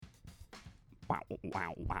Wow,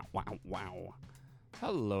 wow, wow, wow, wow.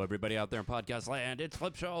 Hello, everybody out there in podcast land. It's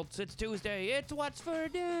Flip Schultz. It's Tuesday. It's What's for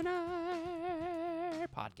Dinner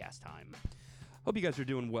podcast time. Hope you guys are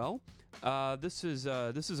doing well. This is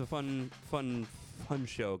a fun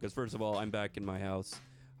show because first of all, I'm back in my house.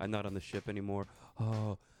 I'm not on the ship anymore.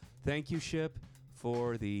 Oh, thank you, ship,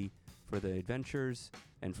 for the adventures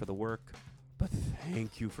and for the work. But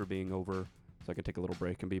thank you for being over so I can take a little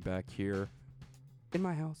break and be back here in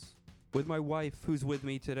my house with my wife, who's with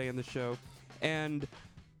me today on the show, and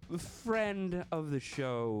friend of the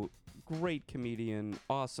show, great comedian,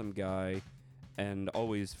 awesome guy, and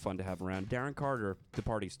always fun to have around. Darren Carter, the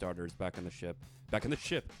party starter, is back on the ship.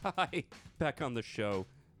 Hi, back on the show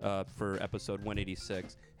for episode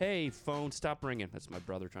 186. Hey, phone, stop ringing. That's my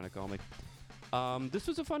brother trying to call me. This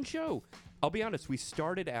was a fun show. I'll be honest, we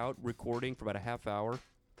started out recording for about a half hour,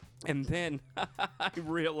 and then I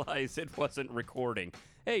realized it wasn't recording.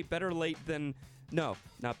 Hey, better late than... No,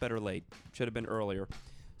 not better late. Should have been earlier.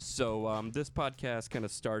 So this podcast kind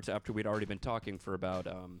of starts after we'd already been talking for about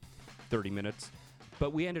 30 minutes.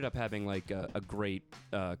 But we ended up having like a great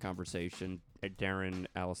conversation. Darren,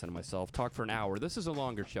 Allison, and myself talked for an hour. This is a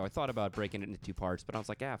longer show. I thought about breaking it into two parts, but I was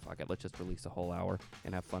like, fuck it. Let's just release a whole hour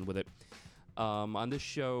and have fun with it. On this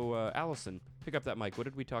show, Allison, pick up that mic. What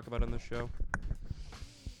did we talk about on this show?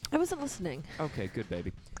 I wasn't listening. Okay, good,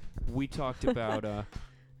 baby. We talked about...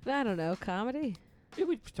 I don't know, comedy? Yeah,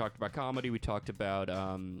 we talked about comedy. We talked about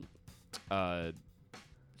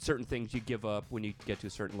certain things you give up when you get to a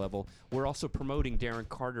certain level. We're also promoting Darren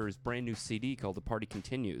Carter's brand new CD called The Party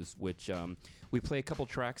Continues, which we play a couple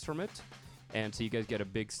tracks from it, and so you guys get a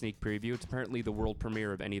big sneak preview. It's apparently the world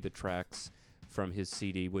premiere of any of the tracks from his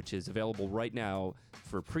CD, which is available right now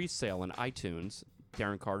for pre-sale on iTunes.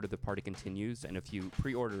 Darren Carter, The Party Continues, and if you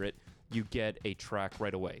pre-order it, you get a track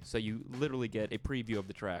right away. So you literally get a preview of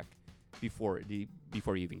the track before you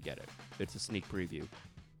even get it. It's a sneak preview.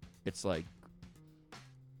 It's like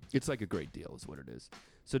a great deal is what it is.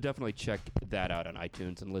 So definitely check that out on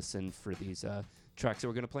iTunes and listen for these tracks that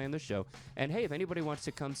we're going to play on this show. And hey, if anybody wants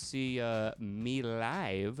to come see me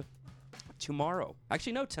live tomorrow.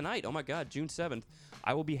 Actually, no, tonight. Oh my God, June 7th.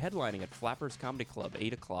 I will be headlining at Flappers Comedy Club,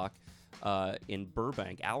 8 o'clock. In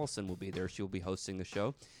Burbank. Allison will be there. She will be hosting the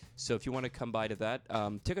show. So if you want to come by to that,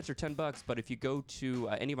 tickets are $10, but if you go to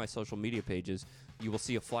any of my social media pages, you will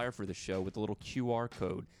see a flyer for the show with a little QR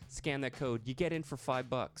code. Scan that code. You get in for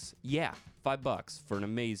 $5. Yeah, $5 for an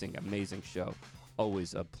amazing, amazing show.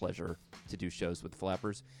 Always a pleasure to do shows with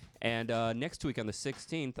Flappers. And next week on the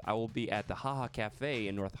 16th, I will be at the Haha Cafe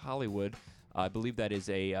in North Hollywood. I believe that is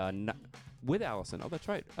with Allison. Oh, that's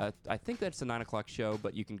right. I think that's a 9 o'clock show,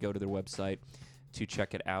 but you can go to their website to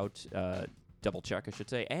check it out. Double check, I should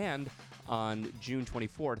say. And on June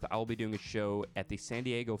 24th, I'll be doing a show at the San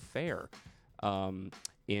Diego Fair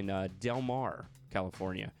in Del Mar,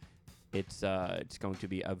 California. It's going to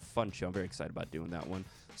be a fun show. I'm very excited about doing that one.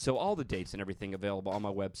 So all the dates and everything available on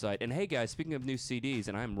my website. And hey, guys, speaking of new CDs,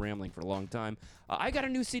 and I'm rambling for a long time, I got a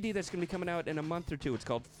new CD that's going to be coming out in a month or two. It's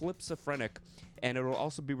called Flipsophrenic, and it will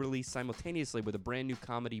also be released simultaneously with a brand new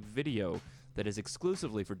comedy video that is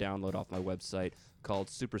exclusively for download off my website called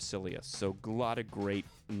Supercilious. So a lot of great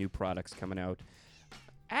new products coming out.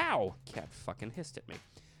 Ow! Cat fucking hissed at me.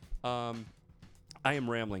 I am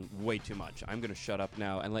rambling way too much. I'm going to shut up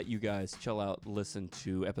now and let you guys chill out, listen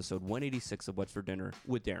to episode 186 of What's for Dinner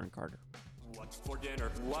with Darren Carter. What's for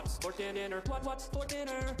dinner? What's for dinner? What's for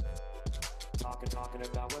dinner? Talking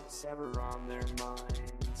about what's ever on their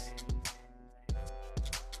minds.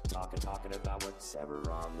 Talking about what's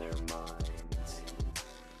ever on their minds.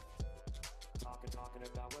 Talking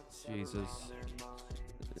about what's Jesus. ever on their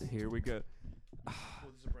minds. Here we go.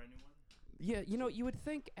 This is a brand new one? Yeah, you would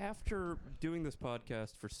think after doing this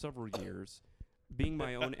podcast for several years, being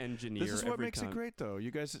my own engineer, This is what every makes time, it great, though.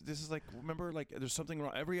 You guys, this is like, remember, like, there's something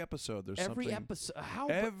wrong. Every episode, there's Every something. episode,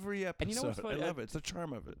 Every episode. And you know what's funny? I love it. It's the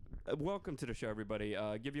charm of it. Welcome to the show, everybody.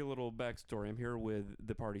 Give you a little backstory. I'm here with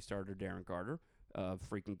the party starter, Darren Carter,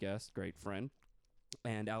 freaking guest, great friend,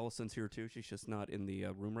 and Allison's here too. She's just not in the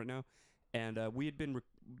room right now. And we had been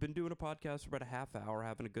doing a podcast for about a half hour,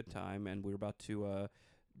 having a good time, and we were about to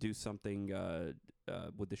do something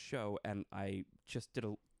with the show, and I just did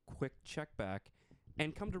a quick check back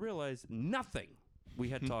and come to realize nothing we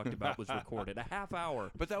had talked about was recorded. A half hour.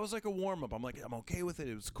 But that was like a warm up. I'm like, I'm okay with it.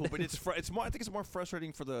 It was cool. But it's more. I think it's more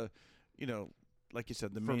frustrating for the, like you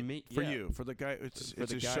said, you, for the guy. It's the a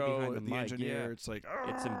guy show, behind the the mic, engineer. yeah. It's like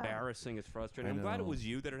It's embarrassing. It's frustrating. I I'm glad it know. was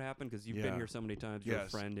you that it happened because you've been Yeah. here so many times. You're a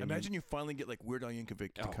yes. friend. And Imagine you finally get like Weird Al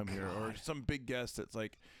Yankovic to Oh, come here, or God. some big guest that's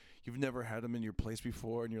like you've never had him in your place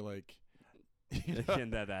before, and you're like,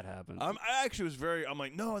 And that happens. I actually was I'm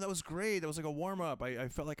like, no, that was great. That was like a warm up. I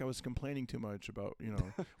felt like I was complaining too much about,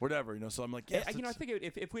 whatever, So I'm like, yes. I think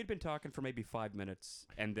if we'd been talking for maybe 5 minutes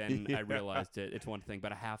and then I realized it's one thing,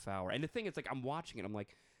 but a half hour. And the thing is, like, I'm watching it. I'm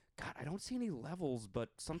like, God, I don't see any levels, but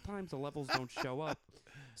sometimes the levels don't show up.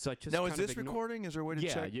 So I just now, is this recording? Is there a way to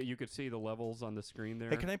check? Yeah, you could see the levels on the screen there.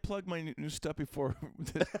 Hey, can I plug my new stuff before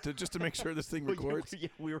just to make sure this thing records? Yeah,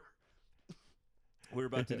 we were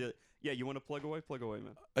about to do it. Yeah, you want to plug away,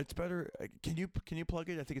 man. It's better. Can you plug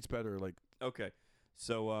it? I think it's better. Like, okay,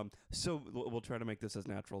 so we'll try to make this as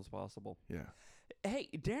natural as possible. Yeah. Hey,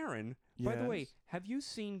 Darren. By the way, have you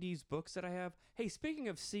seen these books that I have? Hey, speaking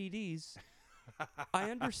of CDs, I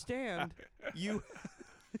understand you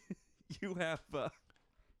have.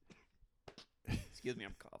 Excuse me,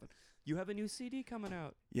 I'm coughing. You have a new CD coming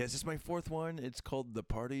out. Yes, this is my 4th one. It's called The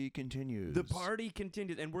Party Continues. The Party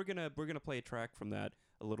Continues, and we're gonna play a track from that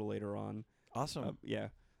a little later on. Awesome. Yeah.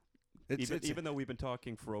 Even though we've been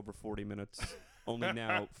talking for over 40 minutes, only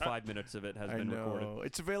now 5 minutes of it has been recorded.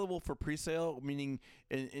 It's available for pre-sale, meaning,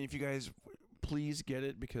 and if you guys please get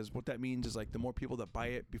it, because what that means is, like, the more people that buy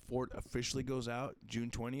it before it officially goes out,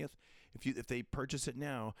 June 20th, if they purchase it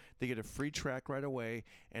now, they get a free track right away,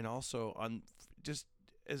 and also on just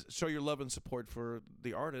show your love and support for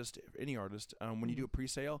the artist, any artist. When you do a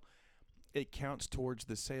pre-sale, it counts towards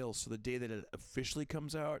the sales. So the day that it officially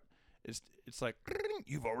comes out, it's like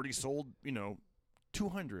you've already sold,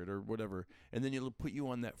 200 or whatever, and then it'll put you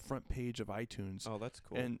on that front page of iTunes. Oh, that's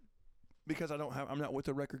cool. And because I'm not with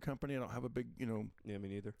a record company, I don't have a big, yeah, me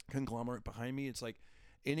neither, conglomerate behind me. It's like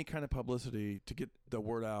any kind of publicity to get the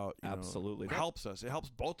word out. Absolutely, helps us. It helps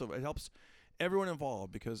both of us. It helps everyone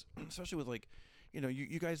involved, because especially with, like,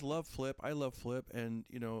 you guys love Flip. I love Flip, and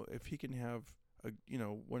if he can have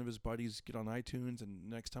one of his buddies get on iTunes, and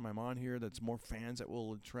next time I'm on here, that's more fans that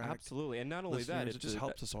will attract. Absolutely, and not only that, it just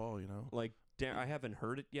helps us all. Like, I haven't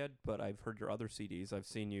heard it yet, but I've heard your other CDs. I've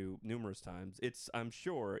seen you numerous times. I'm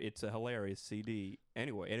sure it's a hilarious CD.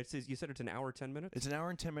 Anyway, and you said it's an hour 10 minutes. It's an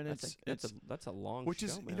hour and 10 minutes. That's a long. Which show,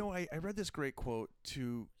 is, man. I read this great quote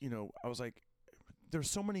to, I was like,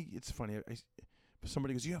 there's so many. It's funny.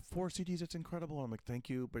 Somebody goes, you have 4 CDs. That's incredible. I'm like,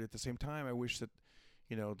 thank you. But at the same time, I wish that,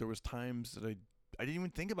 there was times that I didn't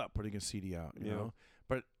even think about putting a CD out, you know.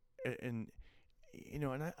 But and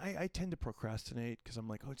I tend to procrastinate because I'm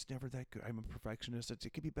like, oh, it's never that good. I'm a perfectionist.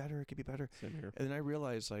 It could be better. It could be better. Same here. And then I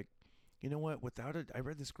realized, like, you know what? I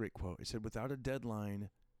read this great quote. It said, without a deadline,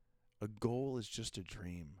 a goal is just a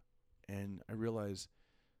dream. And I realized,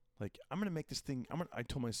 like, I'm going to make this thing. I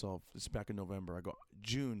told myself this back in November. I go,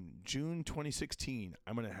 June 2016.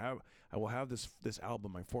 I will have this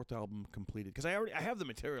album, my 4th album, completed, because I have the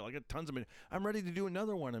material. I got tons of material. I'm ready to do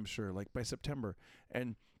another one, I'm sure, like by September.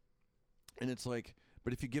 And it's like,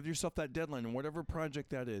 but if you give yourself that deadline, and whatever project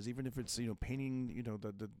that is, even if it's painting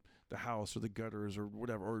the house or the gutters or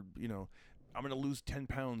whatever, or I'm going to lose 10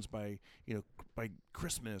 pounds by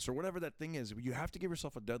Christmas or whatever that thing is. You have to give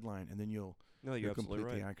yourself a deadline, and then you'll complete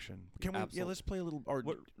the action. Can we? Yeah, let's play a little. Or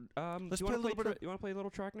let's play a little bit. You want to play a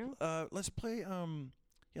little track now? Let's play.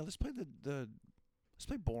 Let's play let's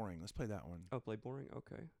play Boring. Let's play that one. Oh, play Boring.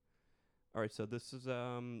 Okay. All right. So this is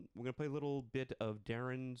we're gonna play a little bit of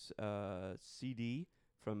Darren's CD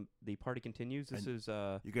from The Party Continues. This is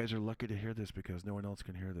you guys are lucky to hear this because no one else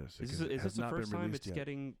can hear this. Is this the first time it's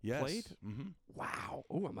getting played? Mm-hmm. Wow.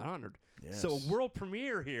 Oh, I'm honored. Yes. So a world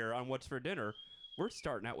premiere here on What's for Dinner. We're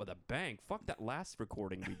starting out with a bang. Fuck that last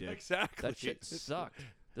recording we did. Exactly. That shit sucked.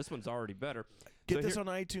 This one's already better. Get this on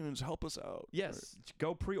iTunes. Help us out. Yes. Right.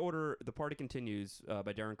 Go pre-order The Party Continues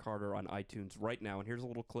by Darren Carter on iTunes right now. And here's a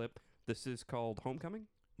little clip. This is called Homecoming?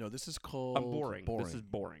 No, this is called Boring. This is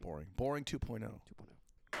Boring. Boring 2.0.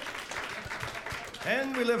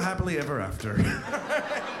 And we live happily ever after.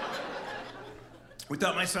 We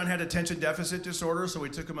thought my son had attention deficit disorder, so we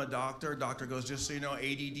took him to a doctor. Doctor goes, just so you know,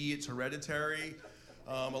 ADD, it's hereditary.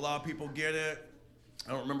 A lot of people get it.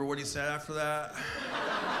 I don't remember what he said after that.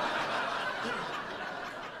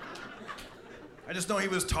 I just know he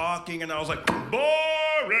was talking, and I was like, boring!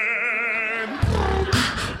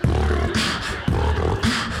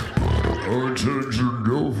 Attention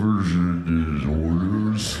deficit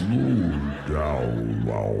disorder, slow down.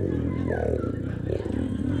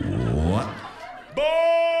 What?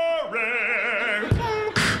 Boring!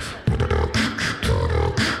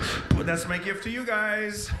 Well, that's my gift to you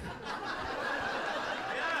guys.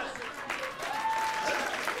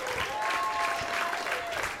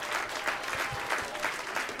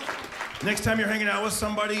 Next time you're hanging out with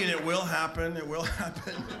somebody, and it will happen,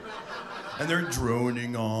 and they're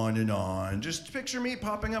droning on and on, just picture me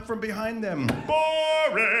popping up from behind them.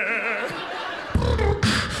 Boring!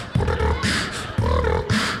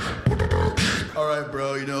 All right,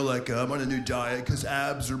 bro, you know, like, I'm on a new diet because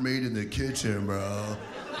abs are made in the kitchen, bro.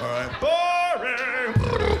 All right, boring.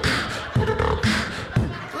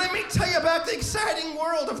 Let me tell you about the exciting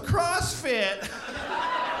world of CrossFit.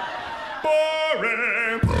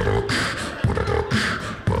 Boring.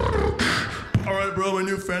 All right, bro, my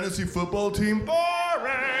new fantasy football team.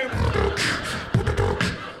 Boring.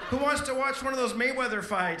 Who wants to watch one of those Mayweather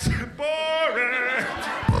fights? Boring.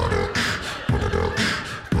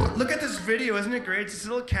 Look at this video, isn't it great? It's this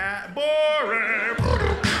little cat. Boring.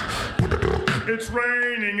 It's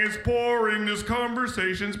raining, it's pouring, this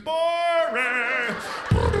conversation's boring.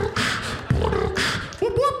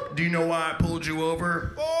 Whoop, whoop. Do you know why I pulled you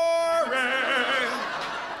over? Boring.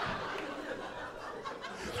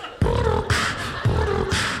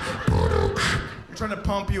 We're trying to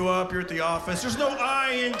pump you up, you're at the office. There's no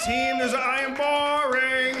I in team, there's I in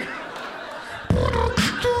boring.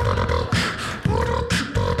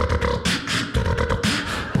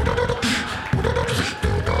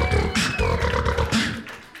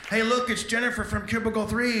 Hey, look, it's Jennifer from Cubicle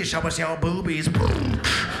 3. Shall we see all boobies?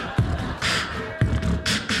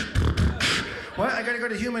 What? I gotta go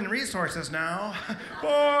to human resources now.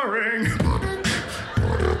 Boring.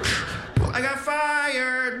 I got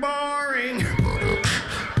fired. Boring.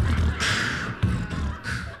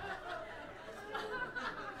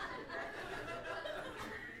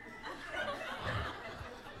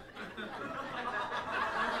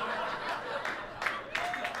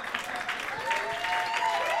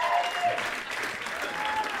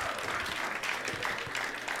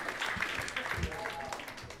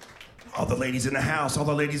 All the ladies in the house, all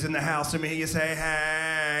the ladies in the house, let me hear you say,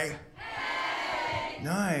 hey. Hey.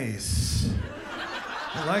 Nice.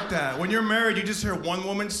 I like that. When you're married, you just hear one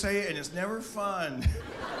woman say it, and it's never fun.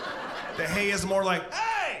 The hey is more like,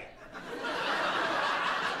 hey!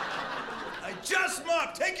 I just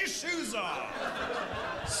mopped. Take your shoes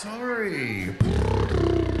off. Sorry.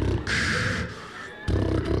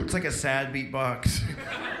 It's like a sad beatbox.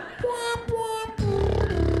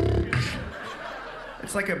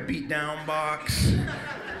 It's like a beat-down box.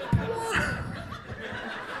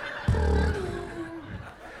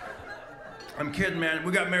 I'm kidding, man.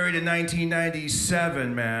 We got married in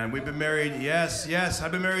 1997, man. We've been married, yes,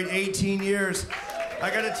 I've been married 18 years.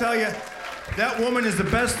 I gotta tell you, that woman is the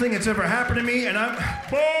best thing that's ever happened to me, and I'm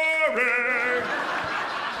boring.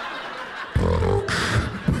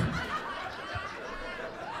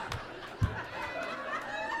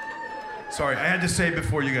 Sorry, I had to say it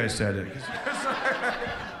before you guys said it.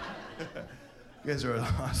 You guys are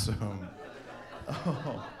awesome.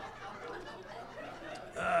 Oh.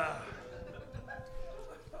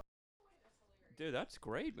 Dude, that's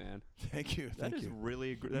great, man. Thank you. That is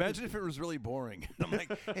really great. Imagine if it was really boring. I'm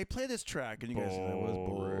like, hey, play this track. And you guys, that was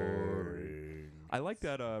boring. I like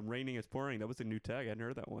that Raining is Pouring. That was a new tag. I hadn't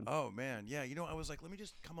heard that one. Oh, man. Yeah, you know, I was like, let me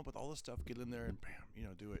just come up with all this stuff, get in there, and bam, you know,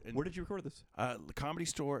 do it. And, Where did you record this? the Comedy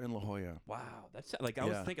Store in La Jolla. Wow. That's like, I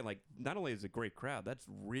was thinking, like, not only is it a great crowd, that's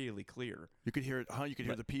really clear. You could hear it, huh? You could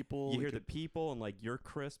hear the people. You hear the people, and, like, you're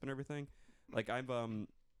crisp and everything. Like, I've,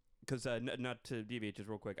 because, not to deviate just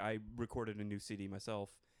real quick, I recorded a new CD myself.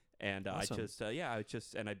 And awesome.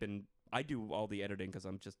 I do all the editing because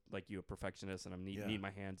I'm just like you, a perfectionist, and I need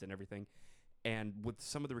my hands and everything. And with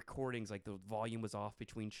some of the recordings, like the volume was off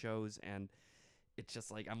between shows, and it's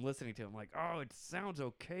just like I'm listening to it. I'm like, oh, it sounds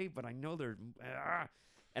okay, but I know there's.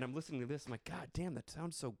 And I'm listening to this. I'm like, God damn, that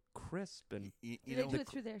sounds so crisp. And Did they do it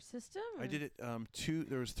through their system? I did it.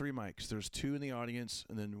 There was 3 mics. There's 2 in the audience,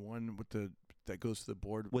 and then one with that goes to the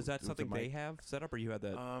board. Was that with something the they have set up, or you had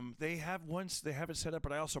that? They have it set up,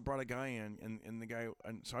 but I also brought a guy in, and the guy,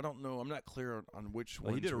 and so I don't know. I'm not clear on which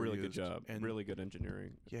one. He did a really good job and really good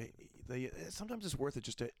engineering. Yeah, sometimes it's worth it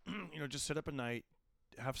just to just set up a night,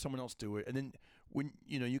 have someone else do it, and then when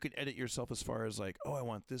you can edit yourself as far as like, oh, I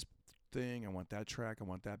want this thing, I want that track, I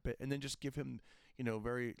want that bit, and then just give him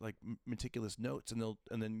very like meticulous notes, and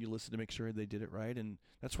then you listen to make sure they did it right, and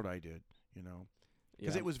that's what I did,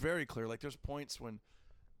 because it was very clear. Like there's points when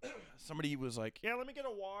somebody was like, yeah, let me get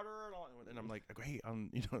a water, and I'm like, hey,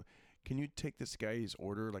 can you take this guy's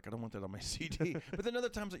order? Like, I don't want that on my CD. But then other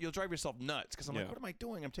times you'll drive yourself nuts because I'm like, what am I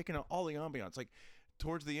doing? I'm taking out all the ambiance. Like,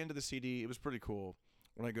 towards the end of the CD, it was pretty cool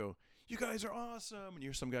when I go, you guys are awesome. And you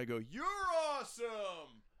hear some guy go, you're awesome.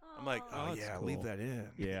 Aww. I'm like, oh, yeah, cool. leave that in.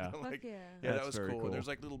 Yeah. Like, yeah, that's that was very cool. cool. There's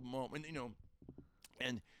like little moment,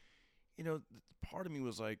 and part of me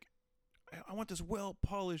was like, I want this well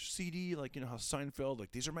polished CD, like how Seinfeld,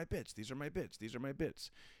 like these are my bits, these are my bits, these are my bits,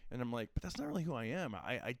 and I'm like, but that's not really who I am.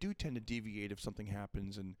 I do tend to deviate if something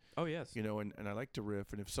happens, and Oh yes. and I like to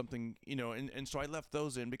riff, and if something, and so I left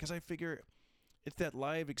those in because I figure it's that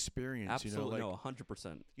live experience. Absolutely. like, No,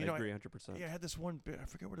 100%. You I know, agree 100%. yeah, I had this one bit. I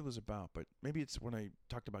forget what it was about, but maybe it's when I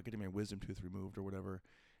talked about getting my wisdom tooth removed or whatever,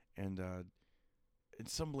 and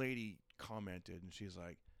some lady commented, and she's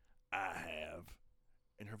like, "I have,"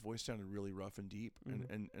 and her voice sounded really rough and deep,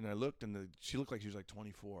 and I looked, and she looked like she was like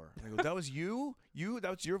 24. And I go, "That was you? That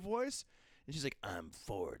was your voice?" And she's like, "I'm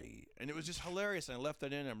 40," and it was just hilarious. And I left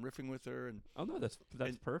that in. I'm riffing with her, and Oh no, that's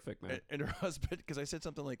perfect, man. and her husband, because I said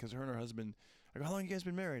something like, because her and her husband, I go, "How long you guys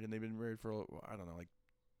been married?" And they've been married for, I don't know, like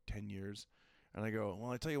 10 years. And I go, "Well,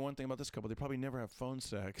 I tell you one thing about this couple, they probably never have phone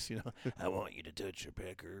sex, I want you to touch your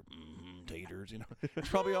pecker, taters, It's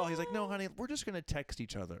probably all. He's like, "No, honey, we're just going to text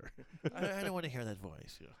each other. I don't want to hear that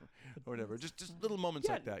voice, or whatever. Just little moments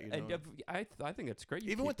like that, and, I think that's great.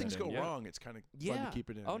 You Even when keep that things in, go yeah. wrong, it's kind of fun to keep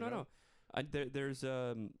it in. Oh no. There's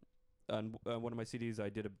on one of my CDs I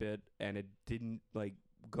did a bit and it didn't like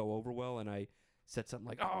go over well, and I said something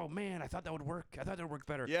like, "Oh man, I thought that would work. I thought that would work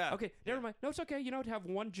better." Yeah. Okay, never mind. No, it's okay. To have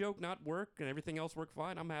one joke not work and everything else work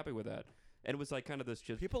fine, I'm happy with that. And it was like kind of this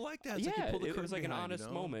just People like that. It's like you yeah, pull the it was curtain like an behind, honest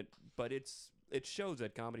moment, but it shows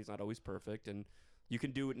that comedy's not always perfect, and you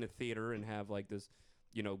can do it in a theater and have like this,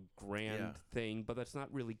 grand thing, but that's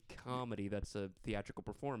not really comedy. That's a theatrical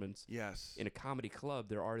performance. Yes. In a comedy club,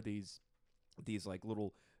 there are these like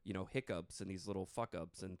little hiccups and these little fuck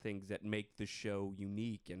ups and things that make the show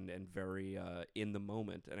unique and very in the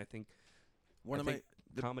moment. And I think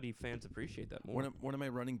comedy fans appreciate that more. One of my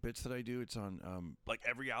running bits that I do, it's on like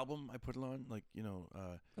every album I put it on, like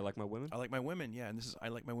I Like My Women. I Like My Women, yeah, and this is I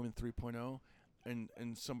Like My Women 3.0.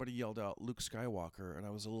 And somebody yelled out Luke Skywalker, and I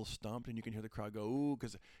was a little stumped, and you can hear the crowd go ooh,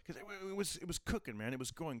 because it was cooking, man. It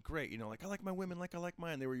was going great, like I like my women, like I like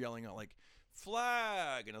mine. They were yelling out like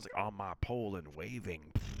flag, and I was like on my pole and waving.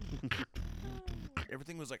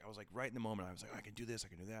 Everything was like I was like right in the moment. I was like I can do this, I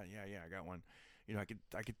can do that. Yeah, I got one. I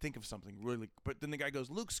could think of something really, but then the guy goes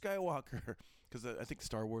Luke Skywalker, because I think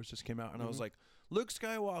Star Wars just came out, and I was like Luke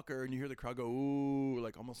Skywalker, and you hear the crowd go ooh,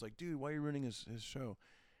 like almost like dude, why are you ruining his show?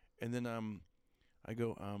 And then I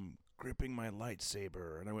go, gripping my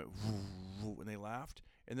lightsaber, and I went, woo, woo, and they laughed,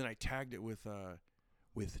 and then I tagged it with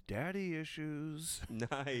daddy issues,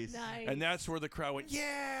 Nice. and that's where the crowd went,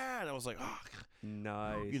 yeah, and I was like, oh,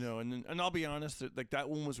 Nice. and I'll be honest, like that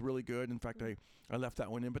one was really good. In fact, I left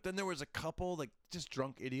that one in, but then there was a couple like just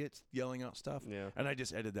drunk idiots yelling out stuff, Yeah. and I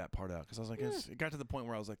just edited that part out because I was like, it got to the point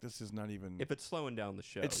where I was like, this is not even. If it's slowing down the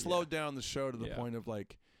show, It slowed down the show to the Yeah. point of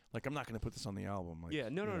like I'm not going to put this on the album. Like, yeah,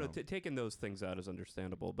 no. Taking those things out is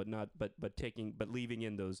understandable, but leaving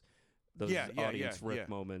in those audience riff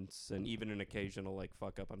moments, and even an occasional like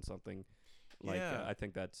fuck up on something, I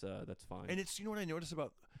think that's fine. And it's what I notice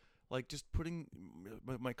about like just putting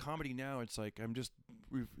my comedy now. It's like I'm just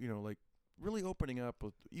like really opening up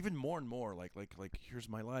with even more and more like here's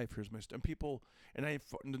my life, here's my and people, and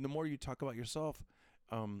the more you talk about yourself,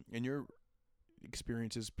 and your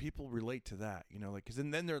experiences, people relate to that, like because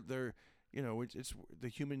then they're it's the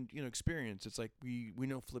human experience. It's like we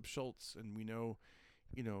know Flip Schultz, and we know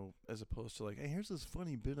as opposed to like, hey, here's this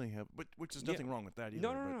funny bit I have, but which is nothing wrong with that either.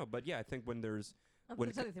 No. But yeah, I think when there's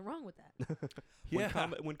There's anything wrong with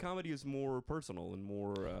that. when comedy is more personal and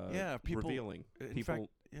more people, revealing, in fact,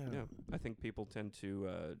 I think people tend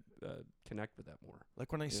to connect with that more.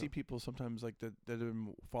 Like when I see people sometimes like that have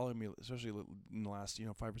been following me, especially in the last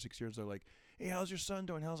 5 or 6 years, they're like, hey, how's your son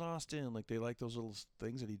doing? How's Austin? Like they like those little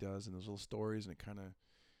things that he does and those little stories, and it kind of,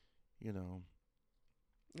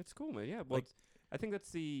 It's cool, man. Yeah, well, like, I think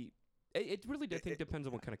that's the. It really, I think, depends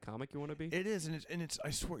on what kind of comic you want to be. It is, and it's. I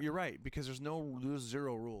swear, you're right, because there's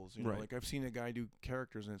zero rules. Right. Like I've seen a guy do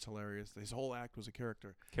characters, and it's hilarious. His whole act was a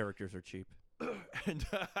character. Characters are cheap. And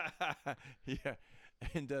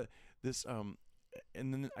this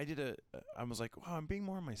and then I did I was like, wow, I'm being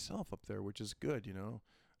more myself up there, which is good,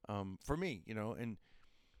 for me, and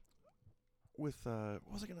with what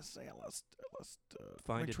was I gonna say? I lost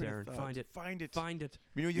Find my it, train of Darren. thought. Find it. Find it.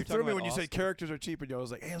 You You You're threw talking me about when you said Austin. characters are cheap, and I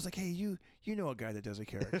was like, hey, you know a guy that does a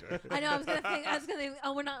character. I know. I was gonna think.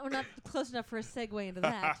 Oh, we're not close enough for a segue into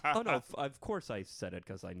that. Oh no! Of course I said it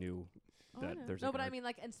because I knew that there's. No, but I mean,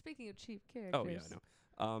 like, and speaking of cheap characters. Oh yeah,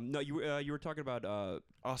 I know. No, you were talking about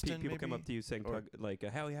Austin. people come maybe? up to you saying Or-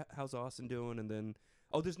 how's Austin doing, and then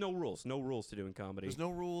there's no rules to doing comedy. There's no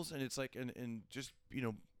rules, and it's like and just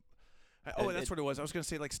That's what it was. I was gonna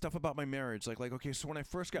say like stuff about my marriage, like okay. So when I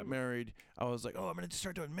first got married, I was like, I'm gonna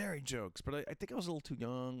start doing married jokes, but I think I was a little too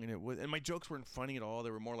young, and my jokes weren't funny at all.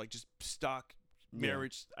 They were more like just stock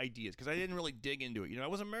marriage ideas because I didn't really dig into it. I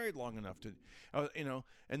wasn't married long enough to,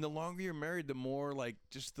 And the longer you're married, the more like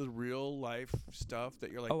just the real life stuff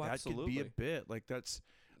that you're like that absolutely. could be a bit like that's.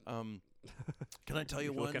 Can I tell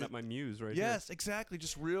you You're one? looking at my muse right Yes, exactly.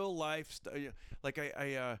 Just real life stuff. Like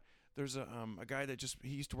there's a guy that he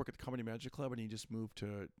used to work at the Comedy Magic Club and he just moved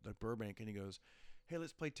to Burbank and he goes, hey,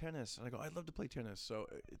 let's play tennis. And I go, I'd love to play tennis. So,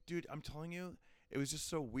 dude, I'm telling you, it was just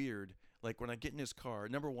so weird. Like when I get in his car,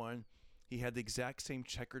 number one, he had the exact same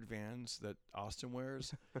checkered Vans that Austin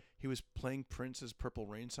wears. He was playing Prince's Purple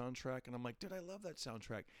Rain soundtrack, and I'm like, dude, I love that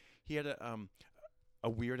soundtrack. He had a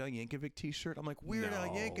Weird Al Yankovic T-shirt. I'm like, Weird Al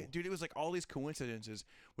Yankovic, dude. It was like all these coincidences.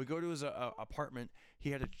 We go to his apartment.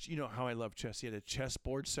 He had you know how I love chess. He had a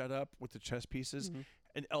chessboard set up with the chess pieces,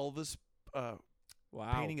 an Elvis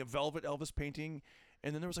painting, a velvet Elvis painting,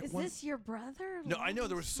 and then there was like Is this your brother? No, I know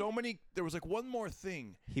there was so many. There was like one more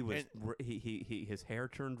thing. He was his hair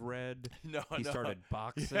turned red. He No. started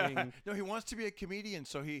boxing. Yeah. No, he wants to be a comedian.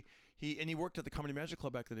 So he worked at the Comedy Magic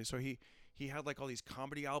Club back in the day. So he had like all these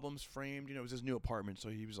comedy albums framed. It was his new apartment. So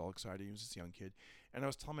he was all excited. He was this young kid. And I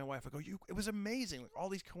was telling my wife, I go, it was amazing. Like all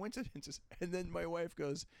these coincidences. And then my wife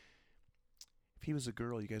goes, if he was a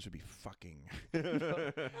girl, you guys would be fucking.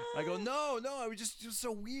 I go, no. It was just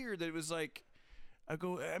so weird that it was like, I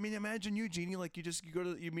go, I mean, imagine you, Jeannie, like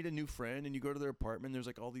you meet a new friend and you go to their apartment. And there's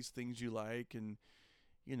like all these things you like, and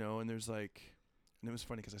and there's like, and it was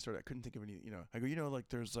funny because I couldn't think of any, I go, like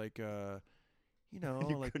there's like, You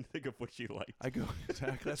like couldn't think of what you liked. I go,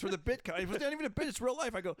 exactly. That's where the bit comes. It was not even a bit. It's real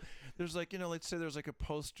life. I go, there's like, let's say there's like a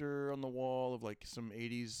poster on the wall of like some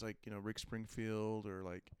 80s, like, Rick Springfield or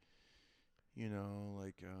like,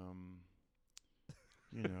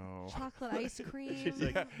 chocolate ice cream. She's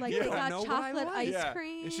like, like "You they don't got know what I chocolate like?" ice Yeah.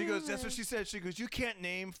 cream. And she goes, that's what she said. She goes, you can't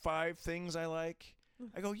name 5 things I like.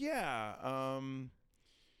 I go, yeah.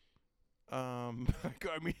 I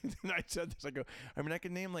mean, then I said this. I go, I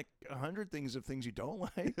can name like 100 things of things you don't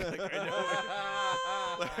like. Like I know.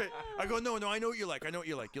 I go, no, I know what you like. I know what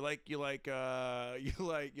you like. You like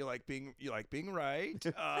being right.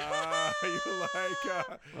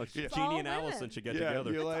 Jeannie and Allison should get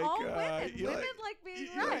together. You like, all women. you Women like being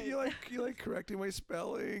right. You like correcting my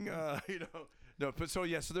spelling. No, but so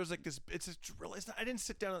there's like this. I didn't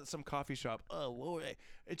sit down at some coffee shop. Oh, whoa,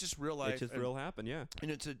 it's just real life. It just real happen, yeah. And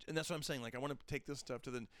and that's what I'm saying. Like I want to take this stuff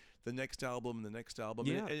to the next album and the next album.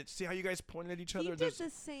 Yeah. And see how you guys pointed at each He other. did There's- the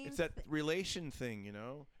same. It's that relation thing,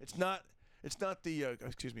 It's not the.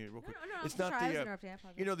 Excuse me, real quick. No, it's I'm not sorry, I was the. interrupting. I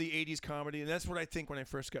apologize. The '80s comedy, and that's what I think when I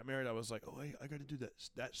first got married. I was like, oh, I got to do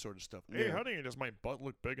that sort of stuff. Hey, Yeah. honey, does my butt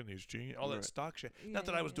look big in these jeans? All Right. that stock shit. Yeah, Not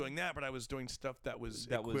that I was yeah. doing that, but I was doing stuff that was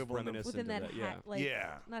That was equivalent of. reminiscent within of that, that, hack, like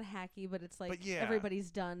Yeah. not hacky, but it's like But yeah. everybody's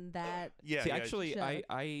done that. Yeah. See, yeah, actually, Sure.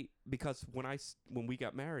 I because when we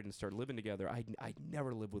got married and started living together, I'd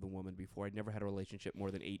never lived with a woman before. I'd never had a relationship more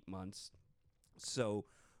than 8 months. So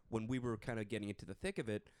when we were kind of getting into the thick of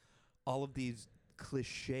it, all of these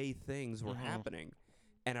cliche things were happening,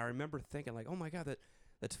 and I remember thinking like, oh my god,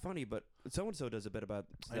 that's funny, but so and so does a bit about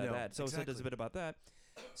I know, that, so and so does a exactly. bit about that.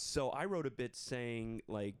 So I wrote a bit saying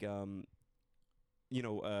like,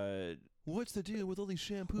 What's the deal with all these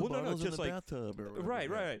shampoo Well, no, no, bottles in just the like- bathtub? Or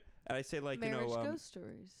whatever? right, and I say like Marriage ghost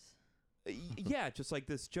stories. Yeah, just like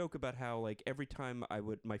this joke about how like every time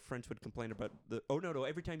my friends would complain about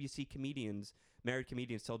every time you see married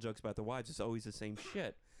comedians tell jokes about their wives, it's always the same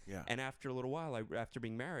shit. Yeah. And after a little while, after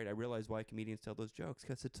being married, I realized why comedians tell those jokes,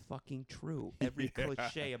 because it's fucking true. Every Yeah.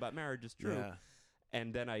 cliche about marriage is true. Yeah.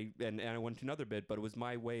 And then I went to another bit, but it was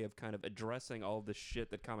my way of kind of addressing all the shit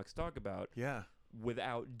that comics talk about Yeah.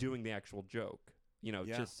 without doing the actual joke. Yeah.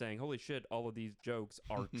 Just saying, holy shit, all of these jokes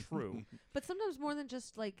are true. But sometimes more than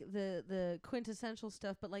just like the quintessential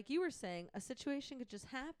stuff, but like you were saying, a situation could just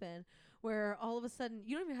happen where all of a sudden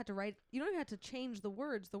you don't even have to change the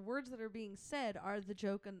words. The words that are being said are the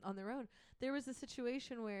joke on their own. There was a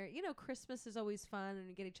situation where, Christmas is always fun and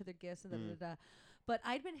you get each other gifts and da. But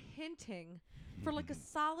I'd been hinting for like a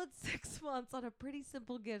solid 6 months on a pretty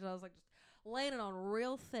simple gift. I was like just laying it on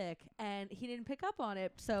real thick, and he didn't pick up on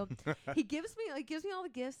it. So he gives me all the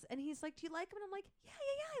gifts, and he's like, "Do you like them?" And I'm like,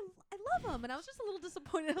 "Yeah, I love them." And I was just a little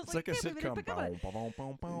disappointed. I was It's like a "Can't believe they didn't sitcom. pick up on it." Bow, bow,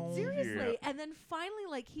 bow, bow. Seriously. Yeah. And then finally,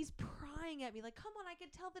 like, he's prying at me, like, "Come on, I can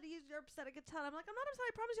tell that you're upset. I can tell." I'm like, "I'm not upset.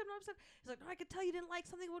 I promise you, I'm not upset." He's like, "No, I could tell you didn't like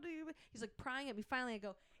something. What do you?" He's like prying at me. Finally, I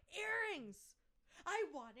go, "Earrings. I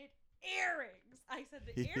wanted earrings." I said,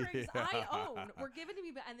 "The earrings I own were given to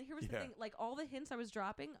me." And here was the Yeah. thing, like all the hints I was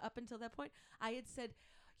dropping up until that point, I had said,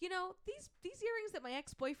 you know, these earrings that my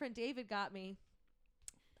ex-boyfriend David got me,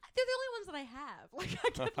 they're the only ones that I have. Like, I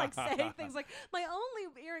kept like saying things like, my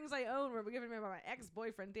only earrings I own were given me by my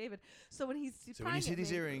ex-boyfriend David. So when he's So when you see prying at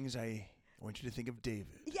these me- earrings, I want you to think of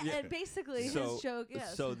David. yeah, and basically So- his joke,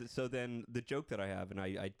 yes. So then the joke that I have, and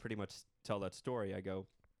I pretty much tell that story. I go,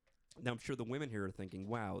 now I'm sure the women here are thinking,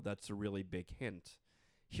 wow, that's a really big hint.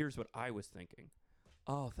 Here's what I was thinking.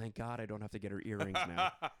 Oh, thank God I don't have to get her earrings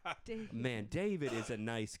now. David. Man, David is a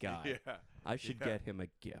nice guy. Yeah. I should Yeah. get him a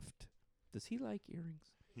gift. Does he like earrings?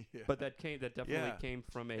 Yeah. But that definitely Yeah. came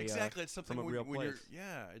from a Exactly, it's something from a when, real when you're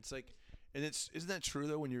place. it's like, and isn't that true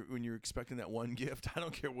though when you're expecting that one gift? I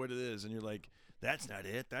don't care what it is, and you're like, that's not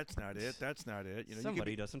it, that's not it, that's not it. You know,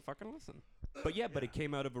 Somebody doesn't fucking listen. But but it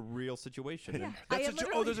came out of a real situation. Yeah. and I that's a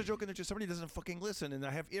literally- there's a joke in there too. Somebody doesn't fucking listen, and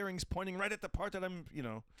I have earrings pointing right at the part that I'm,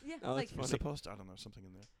 Yeah, Oh, like that's funny. supposed to. I don't know, something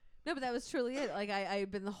in there. no, but that was truly it. Like I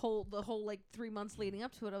had been the whole like 3 months leading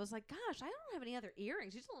up to it. I was like, gosh, I don't have any other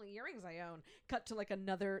earrings. These are the only earrings I own. Cut to like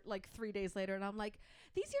another like 3 days later, and I'm like,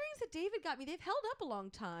 these earrings that David got me, they've held up a long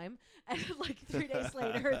time. And like 3 days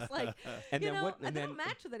later, it's like, And you then know, what- and and they then- don't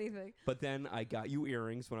match with anything. But then I got you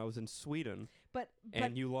earrings when I was in Sweden, But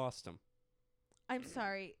and you lost them. I'm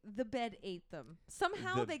sorry, the bed ate them.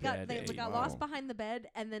 Somehow The they got bed ate got Wow. lost behind the bed,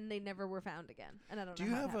 and then they never were found again. And I don't Do know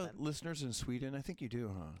you how have it happened. listeners in Sweden? I think you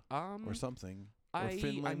do, huh? Or something. Or I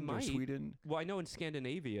Finland or might. Sweden. Well, I know in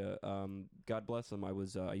Scandinavia, God bless them,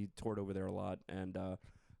 I toured over there a lot, and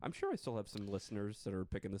I'm sure I still have some listeners that are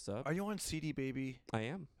picking this up. Are you on CD Baby? I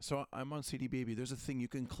am. So I'm on CD Baby. There's a thing you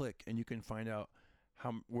can click and you can find out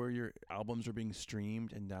where your albums are being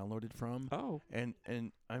streamed and downloaded from. Oh, And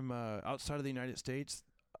I'm outside of the United States.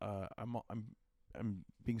 I'm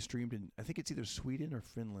being streamed in, I think it's either Sweden or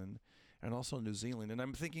Finland, and also New Zealand. And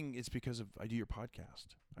I'm thinking it's because of I do your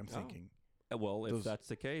podcast. I'm Oh. thinking. well, if Those- that's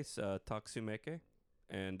the case, taksumeke,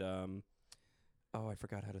 and I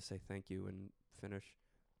forgot how to say thank you in Finnish.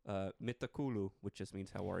 Mitakulu, which just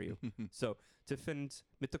means how are you. So to Finns,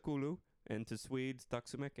 mitakulu, and to Swedes,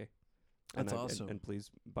 taksumeke. That's and awesome. And please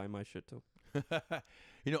buy my shit too.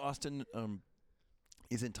 You know, Austin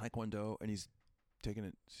is in Taekwondo, and he's taking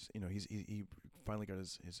it. You know, he finally got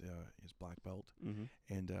his black belt, Mm-hmm.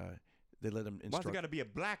 and they let him Why's it instruct. got to be a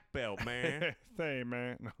black belt, man? Hey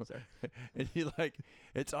man, no. Sorry. And he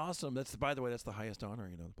it's awesome. That's by the way, that's the highest honor,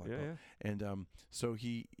 you know, the black Yeah, belt. And so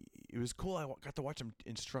it was cool. I got to watch him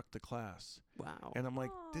instruct the class, Wow. and I'm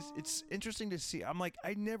like, it's interesting to see. I'm like,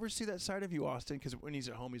 I never see that side of you, Austin, because when he's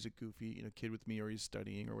at home, he's a goofy, you know, kid with me, or he's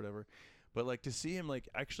studying or whatever. But like to see him like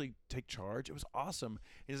actually take charge, it was awesome.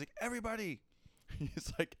 He's like, everybody.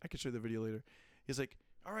 He's like, I can show you the video later. He's like,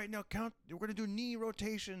 all right, now count. We're gonna do knee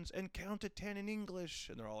rotations and count to 10 in English,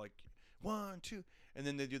 and they're all like, 1, 2, and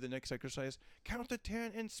then they do the next exercise, count to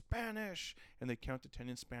 10 in Spanish, and they count to 10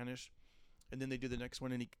 in Spanish, and then they do the next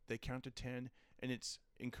one, and they count to 10, and it's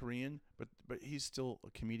in Korean, but he's still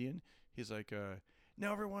a comedian. He's like,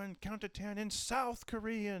 now everyone count to 10 in South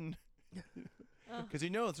Korean, because he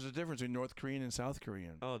knows there's a difference between North Korean and South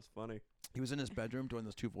Korean. Oh, it's funny. He was in his bedroom doing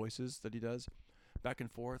those two voices that he does, back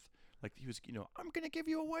and forth. Like he was, you know, I'm gonna give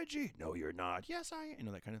you a wedgie. No, you're not. Yes, I am. You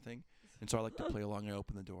know, that kind of thing. And so I like to play along. I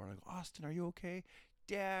open the door and I go, Austin, are you okay?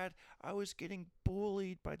 Dad, I was getting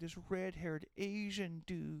bullied by this red-haired Asian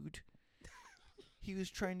dude. He was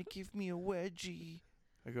trying to give me a wedgie.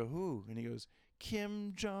 I go, who? And he goes,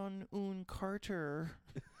 Kim Jong-un Carter.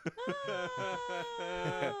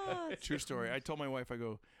 True story. I told my wife, I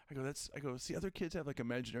go, see, other kids have like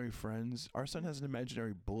imaginary friends. Our son has an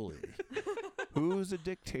imaginary bully. Who's a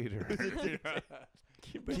dictator?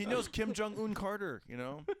 But he knows Kim Jong-un Carter, you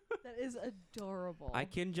know? That is adorable. I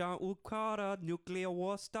Kim Jong-un Carter, nuclear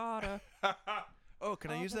war starter. Oh,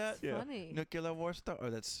 can I use that? That's funny. Nuclear war star. Oh,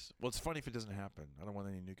 it's funny if it doesn't happen. I don't want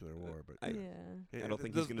any nuclear war, but Yeah. I don't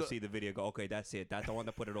think he's going to see the video and go, okay, that's it. That's the one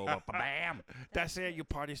to put it over. Bam! That's it, you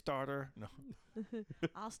party starter. No,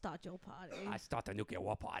 I'll start your party. I start the nuclear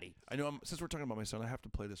war party. I know. Since we're talking about my son, I have to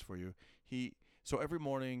play this for you. So every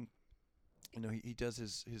morning, you know, he does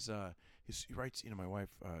his he writes. You know, my wife,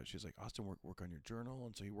 she's like, Austin, work on your journal,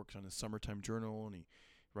 and so he works on his summertime journal, and he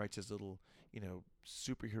writes his little, you know,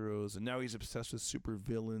 superheroes, and now he's obsessed with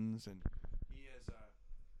supervillains, and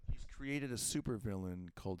he's created a supervillain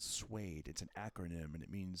called SWADE. It's an acronym, and it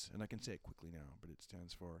means, and I can say it quickly now, but it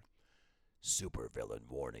stands for Supervillain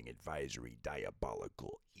Warning Advisory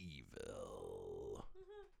Diabolical Evil.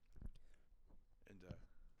 And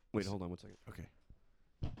Wait, hold on 1 second. okay.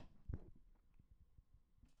 Wait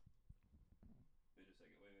a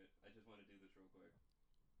second. Wait a minute. I just want to do this real quick.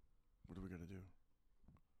 What do we got to do?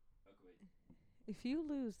 Okay, wait. If you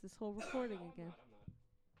lose this whole recording No, again. I'm not.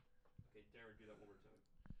 Okay, Darren, do that one more time.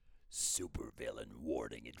 Supervillain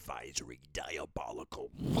warning advisory.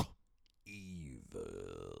 Diabolical.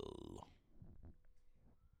 Evil.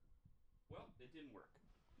 Well, it didn't work.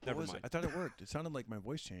 What Never was it? mind. I thought it worked. It sounded like my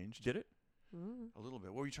voice changed. Did it? A little bit.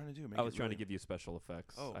 What were you trying to do? Make I was it trying to really- give you special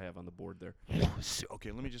effects. Oh. I have on the board there.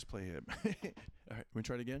 Okay, let me just play him. All right, we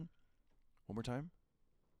try it again. One more time.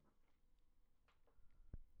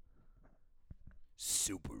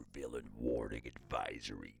 Supervillain warning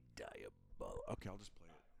advisory. Diabolical. Okay, I'll just play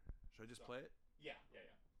it. Should I just play it? Yeah.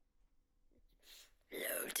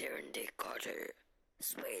 Hello, Darren D. Carter.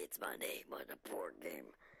 Swade's my name on the board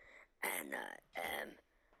game. And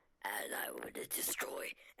I would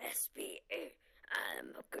destroy SBA. I'm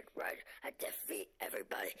a good writer. I defeat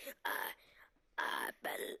everybody. I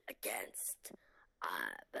battle against.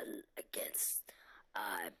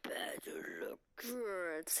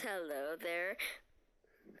 Hello there.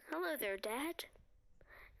 Hello there, Dad.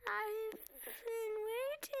 I've been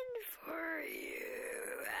waiting for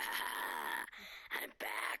you. I'm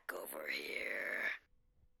back over here.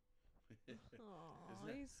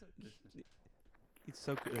 Aw, he's so cute. It's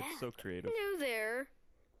so it's so creative. Hello there.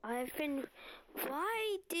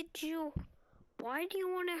 Why do you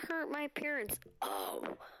want to hurt my parents? Oh,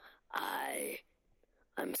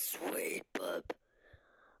 I'm Suede Bub.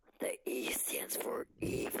 The E stands for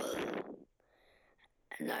evil.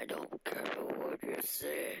 And I don't care what you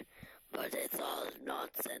say, but it's all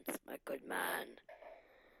nonsense, my good man.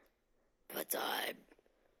 But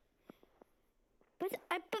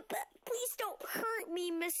please don't hurt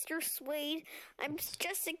me, Mr. Suede. I'm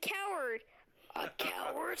just a coward. A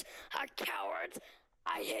coward? A coward?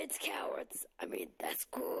 I hate cowards. I mean, that's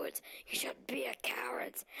good. You shouldn't be a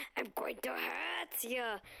coward. I'm going to hurt you.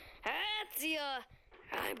 Hurt you.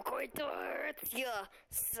 I'm going to hurt you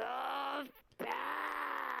so bad.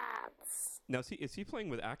 Now, is he playing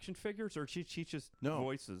with action figures or she just No.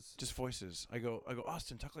 voices? Just voices. I go,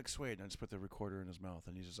 Austin, talk like Suede. And I just put the recorder in his mouth,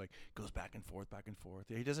 and he's just like, goes back and forth, back and forth.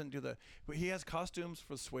 He doesn't do the, but he has costumes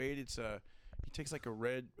for Suede. It's he takes like a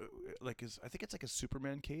red, I think it's like a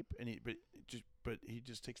Superman cape, and he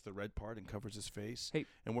just takes the red part and covers his face. Hey.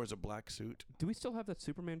 And wears a black suit. Do we still have that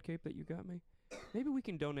Superman cape that you got me? Maybe we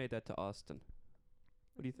can donate that to Austin.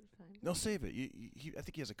 What do you think? Fine. No, save it. I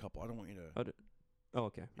think he has a couple. I don't want you to. Oh,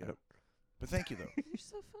 okay. I Yeah. don't- But thank you though. You're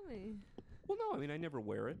so funny. Well, no, I mean I never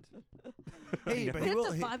wear it. Hey, Yeah. but We he have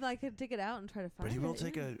will. to find. I could dig it out and try to find But he it. will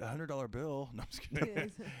take a $100 bill. No, I'm just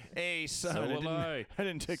kidding. Hey, son. So I will didn't, I. I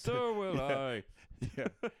didn't take So will yeah. I. Yeah.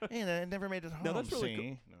 And I never made it home. No, that's really cool.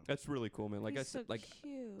 see? No. That's really cool, man. Like He's I said, so like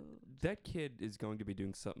cute. that kid is going to be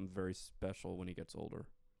doing something very special when he gets older.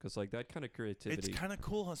 Because like that kind of creativity. It's kind of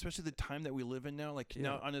cool, huh? Especially the time that we live in now. Like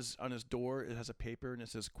now on his door, it has a paper and it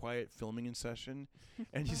says "quiet filming in session,"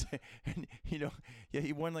 and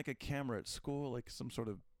he won like a camera at school, like some sort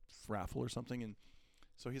of raffle or something, and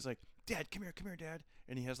so he's like, "Dad, come here, Dad,"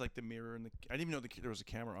 and he has like the mirror and I didn't even know there was a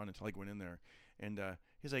camera on until I went in there, and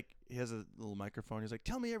he's like, he has a little microphone. He's like,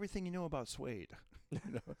 "Tell me everything you know about Suede,"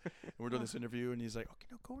 and we're doing this interview, and he's like, "Okay,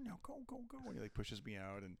 no, go, and he like pushes me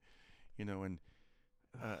out, and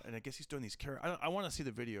and I guess he's doing these I want to see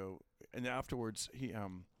the video. And afterwards, he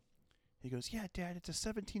goes, "Yeah, Dad, it's a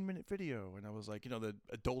 17-minute video." And I was like, the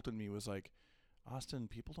adult in me was like, "Austin,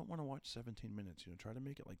 people don't want to watch 17 minutes. Try to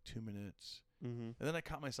make it like 2 minutes." Mm-hmm. And then I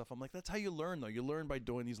caught myself. I'm like, that's how you learn, though. You learn by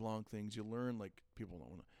doing these long things. You learn like people don't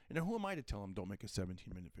want to. Who am I to tell them don't make a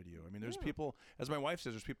 17-minute video? I mean, there's people, as my wife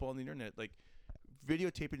says, there's people on the internet like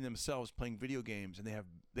videotaping themselves playing video games, and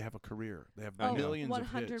they have a career. They have I know. millions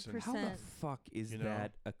of hits. 100%. How the fuck is You know?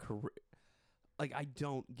 that a career? Like I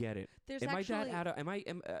don't get it. There's am I actually. that out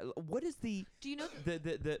of? What is the Do you know?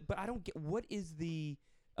 the? But I don't get. What is the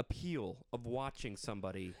appeal of watching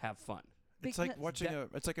somebody have fun? It's like Because watching that-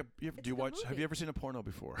 It's like a. It's Do you like a watch? Have movie. you ever seen a porno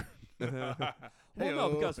before? Well, no,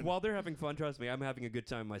 Hey-o. because while they're having fun, trust me, I'm having a good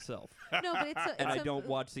time myself, No, but it's and I a- don't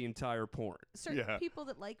watch the entire porn. Certain Yeah. people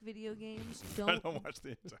that like video games I don't. don't watch the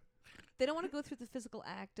entire. They don't want to go through the physical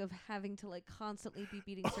act of having to like constantly be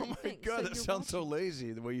beating Oh certain my things. god, so that you're sounds so watching-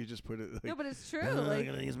 lazy. The way you just put it. Like, No, but it's true. "Oh, I like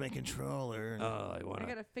gotta use my controller. I I wanna.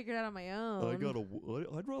 gotta figure it out on my own.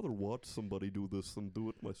 I'd rather watch somebody do this than do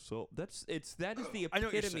it myself. That is the I know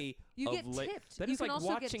what you're epitome You of get tipped. That You is can like also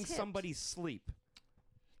get watching tipped. somebody sleep.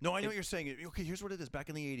 No, I know what you're saying. Okay, here's what it is. Back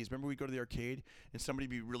in the 80s, remember we'd go to the arcade and somebody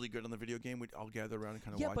be really good on the video game. We'd all gather around and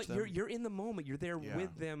kind of Yeah, watch but them. you're in the moment. You're there Yeah.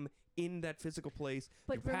 with them in that physical place.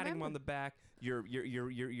 But you're patting them on remember- the back. You're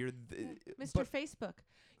Mr. but- Facebook,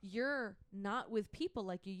 you're not with people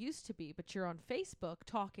like you used to be, but you're on Facebook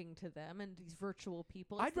talking to them and these virtual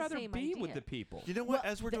people. It's I'd the rather same be with idea. the people. You know what?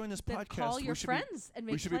 Well, As we're th- doing this then podcast, call your we should friends and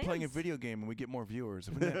make we should be playing a plans. video game and we get more viewers.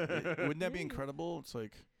 Wouldn't that be Yeah. incredible? It's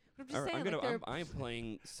like, I'm just All right, saying, like, they're- I am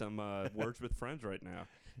playing some Words with Friends right now.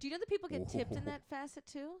 do you know that people get tipped in that facet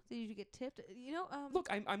too? Did you get tipped? You know, Look,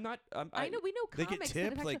 I'm not. I know we know They get comics tipped,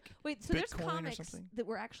 that have like, to, wait. So there's Bitcoin or comics something? that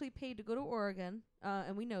were actually paid to go to Oregon,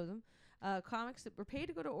 and we know them. Comics that were paid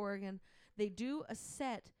to go to Oregon. They do a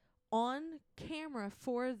set on camera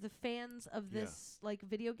for the fans of Yeah. this like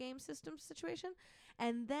video game system situation,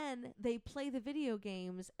 and then they play the video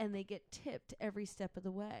games and they get tipped every step of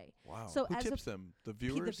the way. Wow. So Who as tips a them? The The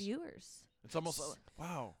viewers? viewers. It's almost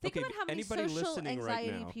wow. Think Okay, about how many anybody social listening right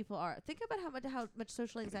anxiety now- people are. Think about how much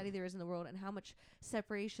social anxiety there is in the world and how much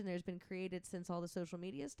separation there's been created since all the social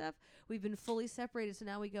media stuff. We've been fully separated, so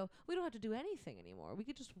now we go, we don't have to do anything anymore. We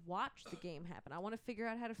could just watch the game happen. I want to figure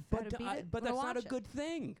out how to beat But it. but I'm that's gonna not a watch it. good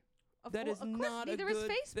thing. Of that cour- is of course, not a neither good is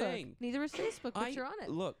Facebook. thing. Neither is Facebook, but you're on it.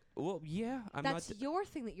 Look, well, yeah, I'm That's not. your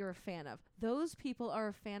thing that you're a fan of. Those people are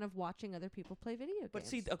a fan of watching other people play video games. But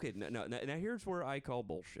see, okay, now here's where I call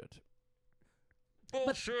bullshit.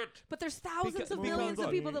 But there's thousands of Because millions of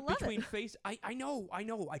look, people that love between it. I know,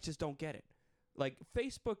 I just don't get it. Like,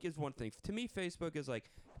 Facebook is one thing. To me, Facebook is like,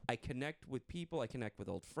 I connect with people, I connect with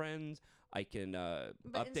old friends, I can But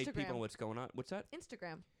update people Instagram. on what's going on. What's that?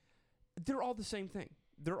 Instagram. They're all the same thing.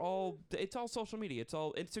 It's all social media. It's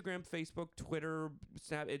all Instagram, Facebook, Twitter,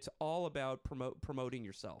 Snap. It's all about promoting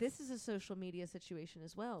yourself. This is a social media situation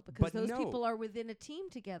as well because But those no. people are within a team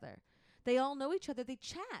together. They all know each other. They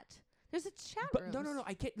chat. There's a chat But room. no.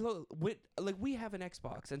 I can't. Look, like we have an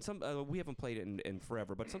Xbox, and some we haven't played it in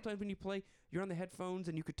forever. But sometimes when you play, you're on the headphones,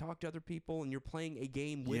 and you could talk to other people, and you're playing a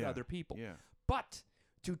game with Yeah, other people. Yeah. But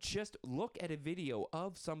to just look at a video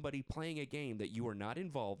of somebody playing a game that you are not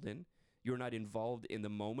involved in, you're not involved in the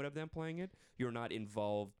moment of them playing it. You're not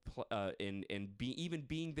involved in even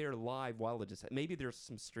being there live while it just. Maybe there's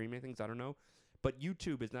some streaming things, I don't know. But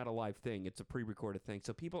YouTube is not a live thing; it's a pre-recorded thing.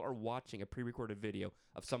 So people are watching a pre-recorded video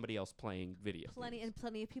of somebody else playing video. Plenty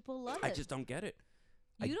of people love I it. just don't get it.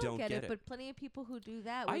 You I don't get it. but plenty of people who do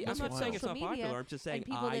that. I'm use not saying it's social not media popular. I'm just saying and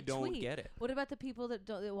people I that don't tweet. get it. What about the people that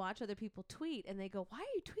watch other people tweet and they go, "Why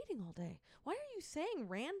are you tweeting all day? Why are you saying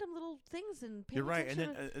random little things and paying You're right, and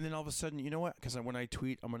attention then and then all of a sudden, you know what? Because when I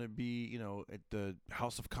tweet, I'm going to be, at the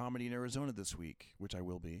House of Comedy in Arizona this week, which I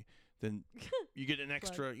will be. Then you get an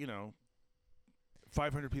extra,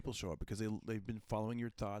 500 people show up because they've been following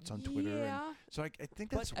your thoughts on Twitter. Yeah, And so I think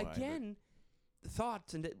that's but why. again,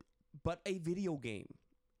 thoughts but a video game.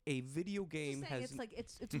 A video game Just saying, has it's like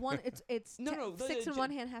it's one it's No, no, six in the- one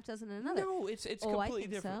hand, half dozen in another. No, it's Oh, I completely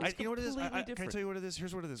think different. so. It's you know what it is? completely Can I different. tell you what it is?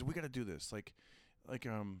 Here's what it is. We got to do this. Like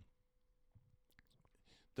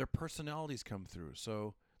their personalities come through.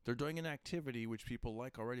 So they're doing an activity which people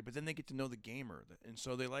like already, but then they get to know the gamer, and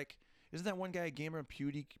so they like. Isn't that one guy a gamer?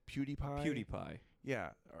 PewDiePie. PewDiePie. Yeah.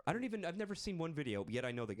 I've never seen one video, yet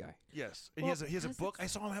I know the guy. Yes, and Well, he has a has book. it- I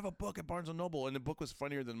saw him have a book at Barnes and Noble, and the book was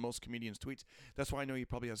funnier than most comedians' tweets. That's why I know he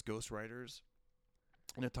probably has ghostwriters.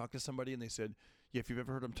 And I talked to somebody, and they said, "Yeah, if you've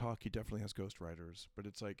ever heard him talk, he definitely has ghostwriters." But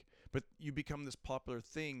it's like, but you become this popular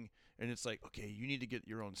thing, and it's like, okay, you need to get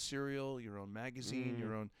your own cereal, your own magazine,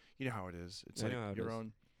 your own. You know how it is. It's I like know how it your is.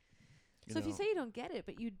 own. So if you say you don't get it,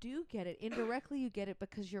 but you do get it indirectly, you get it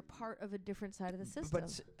because you're part of a different side of the system.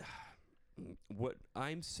 But what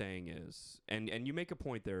I'm saying is, and you make a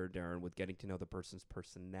point there, Darren, with getting to know the person's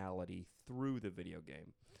personality through the video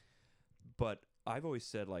game. But I've always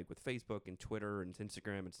said, like with Facebook and Twitter and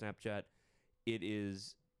Instagram and Snapchat, it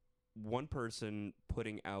is one person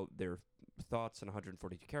putting out their thoughts in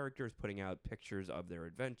 142 characters, putting out pictures of their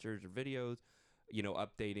adventures or videos,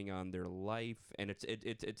 updating on their life, and it's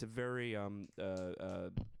a very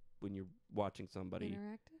when you're watching somebody.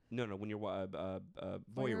 Interactive? No, when you're voyeuristic.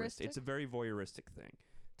 Voyeuristic? It's a very voyeuristic thing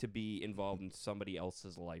to be involved in somebody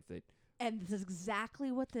else's life. And this is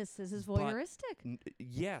exactly what this is But- voyeuristic.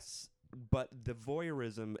 Yes, but the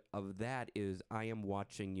voyeurism of that is I am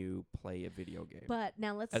watching you play a video game. But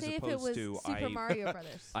now let's As say if it opposed was to Super Mario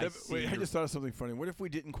Brothers. I Wait, I see just thought of something funny. What if we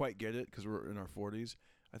didn't quite get it because we're in our 40s?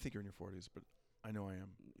 I think you're in your 40s, but I know I am.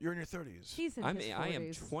 You're in your 30s. He's in his 40s. I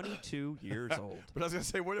am 22 years old. But I was gonna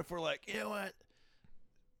say, what if we're like, you know what?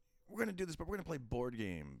 We're gonna do this, but we're gonna play board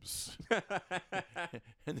games.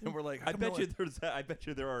 And then we're like, how I come bet no you one- there's that. I bet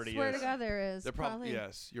you there already Swear is. to God, there is. They're probably.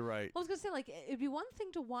 yes, you're right. I was gonna say, like, it'd be one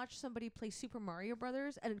thing to watch somebody play Super Mario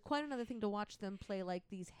Brothers, and quite another thing to watch them play like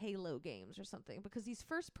these Halo games or something. Because these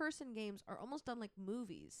first-person games are almost done like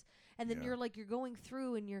movies, and then Yeah. you're going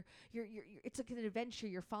through, and you're it's like an adventure.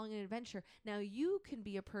 You're following an adventure. Now you can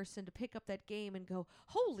be a person to pick up that game and go,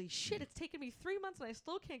 "Holy shit! It's taken me 3 months, and I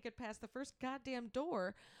still can't get past the first goddamn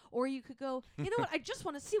door." Or you could go, "You know what? I just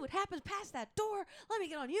want to see what happens past that door. Let me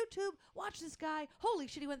get on YouTube, watch this guy. Holy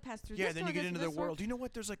shit, he went past through Yeah, this then door, you get this into and their this door. world. Do you know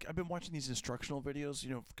what? There's like I've been watching these instructional videos,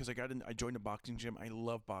 because I joined a boxing gym. I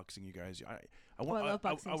love boxing, you guys. I love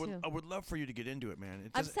boxing, too. I would love for you to get into it, man.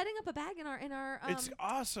 I'm setting up a bag in our it's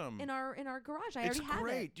awesome. in our garage. I It's already have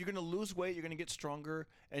great. it. You're gonna lose weight. You're gonna get stronger,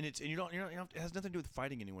 and you don't it has nothing to do with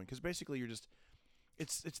fighting anyone, because basically you're just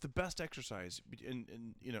it's the best exercise.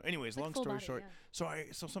 And anyways, Like long full story body, short. yeah.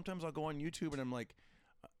 So sometimes I'll go on YouTube and I'm like,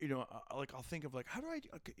 I'll think of like how do I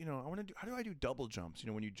do double jumps?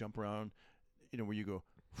 When you jump around, where you go,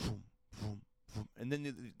 vroom, vroom, vroom, and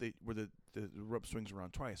then where the rope swings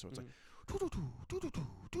around twice. So it's like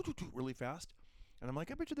really fast. And I'm like,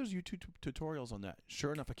 I bet you there's YouTube tutorials on that.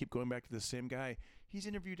 Sure enough, I keep going back to the same guy. He's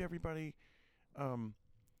interviewed everybody,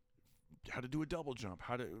 how to do a double jump,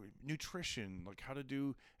 nutrition, like how to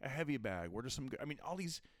do a heavy bag. What are all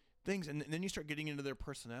these things. And then you start getting into their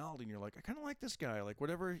personality, and you're like, I kind of like this guy. Like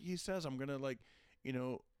whatever he says, I'm gonna like, and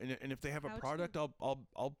if they have a How to. product,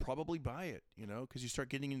 I'll probably buy it. Because you start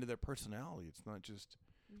getting into their personality. It's not just,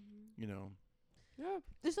 Yeah.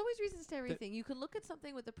 There's always reasons to everything. You can look at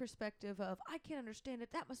something with the perspective of, I can't understand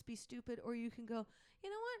it, that must be stupid. Or you can go, you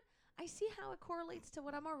know what? I see how it correlates to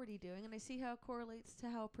what I'm already doing, and I see how it correlates to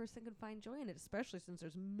how a person can find joy in it, especially since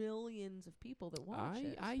there's millions of people that watch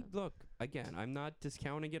it. Look, again, I'm not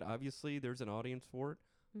discounting it. Obviously, there's an audience for it.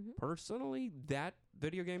 Mhm. Personally, that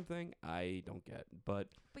video game thing, I don't get. But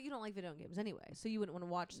But you don't like video games anyway, so you wouldn't want to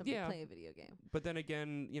watch somebody Yeah. play a video game. then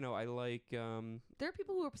again, I like There are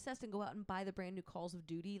people who are obsessed and go out and buy the brand new Calls of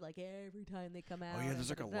Duty like every time they come out. oh yeah, and there's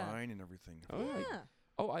like a da-da-da. line and everything. Yeah.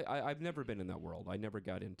 I've never been in that world. I never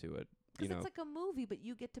got into it. Because it's like a movie, but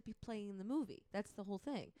you get to be playing in the movie. That's the whole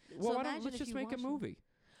thing. Well, so why don't, imagine let's if just you make a watch them. movie.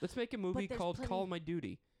 Let's make a movie there's called plenty- Call My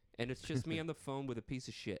Duty, and it's just me on the phone with a piece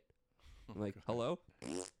of shit. I'm like, hello?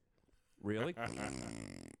 Really?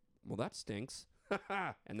 Well, that stinks.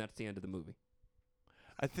 And that's the end of the movie.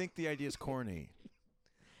 I think the idea is corny.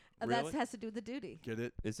 Really? That has to do with the duty. Get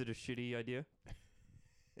it? Is it a shitty idea?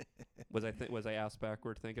 Was I ass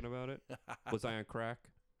backward thinking about it? Was I on crack?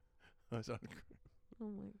 Oh my god.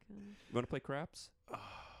 You want to play craps?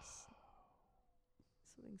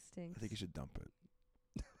 Something stinks. I think you should dump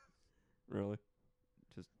it. Really?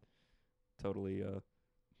 Just totally,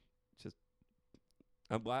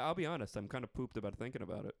 I'll be honest. I'm kind of pooped about thinking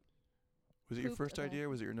about it. Was it your Pooped first about idea, or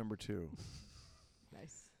was it your number 2?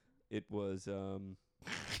 Nice. It was,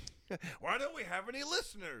 Why don't we have any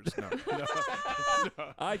listeners? No.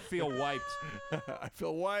 I feel wiped. I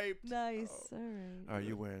feel wiped. Nice. All right. Oh,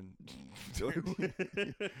 you win.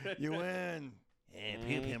 You win. Yeah,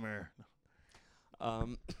 puke humor.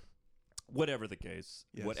 Whatever the case.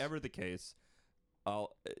 Yes. Whatever the case,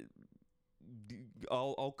 I'll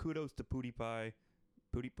kudos to PewDiePie.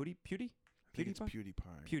 PewDie? I think it's PewDiePie?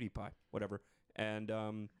 PewDiePie. PewDiePie, whatever. And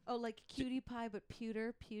Oh, like cutie pie, but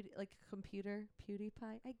pewter, like computer,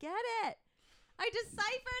 PewDiePie. I get it. I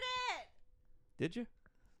deciphered it. did you?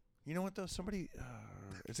 You know what though? Somebody,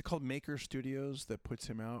 is it called Maker Studios that puts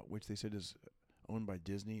him out, which they said is owned by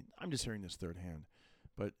Disney? I'm just hearing this third hand,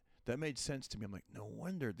 but that made sense to me. I'm like, no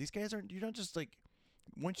wonder these guys aren't. You're not just like,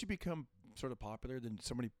 once you become sort of popular, then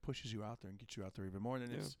somebody pushes you out there and gets you out there even more. And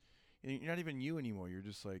then you're not even you anymore. You're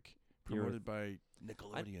just like promoted by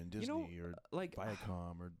Nickelodeon, Disney, or like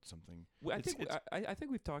Viacom or something. Well, It's- I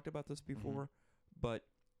think we've talked about this before, but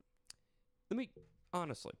let me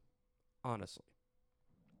honestly,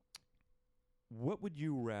 what would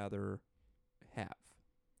you rather have?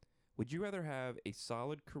 Would you rather have a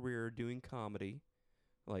solid career doing comedy,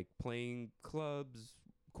 like playing clubs,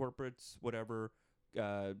 corporates, whatever,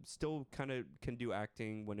 still kind of can do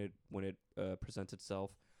acting when it presents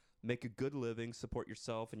itself, make a good living, support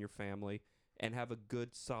yourself and your family, and have a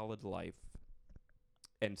good solid life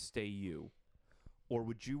and stay you? Or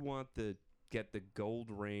would you want to get the gold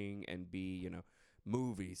ring and be,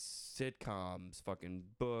 movies, sitcoms, fucking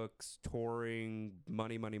books, touring,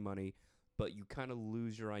 money, but you kind of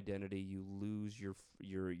lose your identity, you lose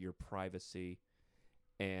your privacy,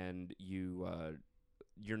 and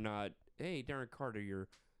you're not, hey, Darren Carter, you're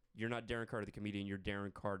not Darren Carter the comedian, you're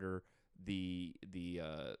Darren Carter the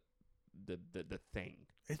thing.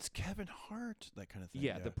 It's Kevin Hart, that kind of thing.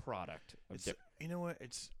 Yeah, the product. You know what?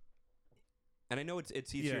 It's And I know it's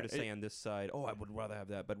easier Yeah, to say on this side, oh, I would rather have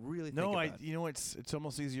that, but really think no, about it. you know, it's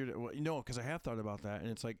almost easier to, because I have thought about that, and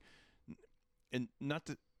it's like, and not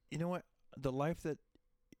to, you know what, the life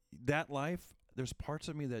that life, there's parts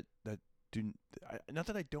of me that not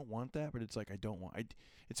that I don't want that, but it's like I don't want.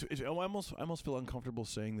 I almost feel uncomfortable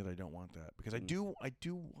saying that I don't want that because I do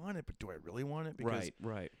want it, but do I really want it? Because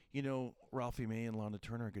right. you know, Ralphie May and Lana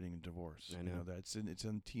Turner are getting a divorce. I know. You know it's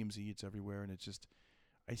in TMZ, it's everywhere, and it's just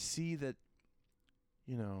I see that.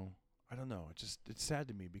 You know, I don't know. It's sad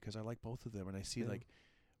to me because I like both of them, and I see like,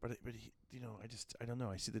 but you know, I don't know.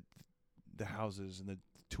 I see the houses and the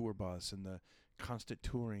tour bus and the constant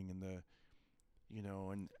touring and the, you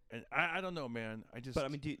know, and I don't know, man. But I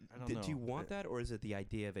mean, do you know. want that, or is it the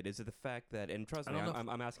idea of it? Is it the fact that? And trust me,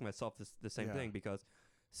 I'm asking myself the same thing because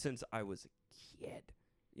since I was a kid,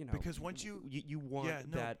 you know, because once you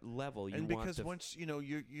want that level, and because once you know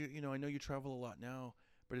you know, I know you travel a lot now.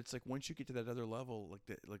 But it's like once you get to that other level,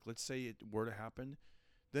 like let's say it were to happen,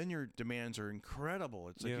 then your demands are incredible.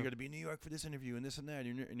 It's like you got to be in New York for this interview and this and that,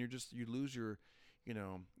 and you lose your, you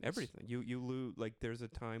know, everything. You lose, like there's a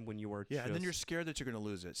time when you are and then you're scared that you're going to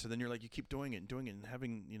lose it. So then you're like you keep doing it and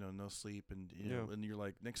having, you know, no sleep and you know, and you're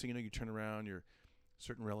like next thing you know you turn around, your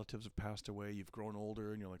certain relatives have passed away, you've grown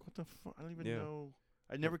older, and you're like, what the fuck? I don't even know.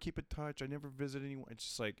 I never keep in touch. I never visit anyone. It's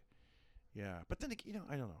just like. Yeah, but then you know,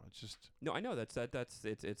 I don't know. It's just no. I know that's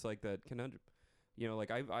it's like that conundrum. You know, like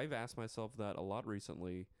I've asked myself that a lot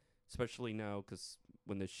recently, especially now because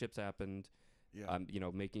when the ships happened, I'm you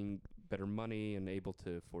know making better money and able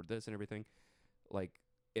to afford this and everything. Like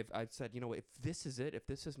if I've said, you know, if this is it, if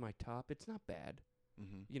this is my top, it's not bad.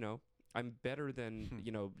 You know, I'm better than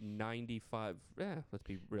you know 95. Let's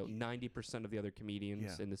be real, 90% of the other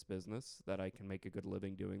comedians in this business that I can make a good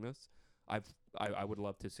living doing this. I would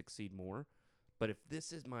love to succeed more, but if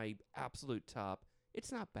this is my absolute top, it's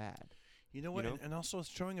not bad. You know what? And also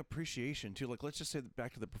showing appreciation too. Like let's just say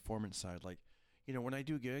back to the performance side. Like, you know, when I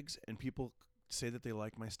do gigs and people say that they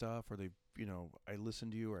like my stuff or they, you know, I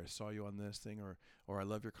listened to you or I saw you on this thing or I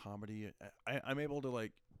love your comedy. I'm able to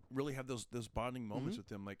like really have those bonding moments with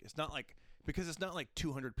them. Like it's not like because it's not like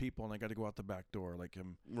 200 people and I got to go out the back door like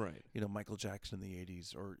him, right? You know, Michael Jackson in the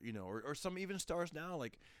 80s, or you know, or some even stars now.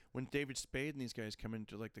 Like when David Spade and these guys come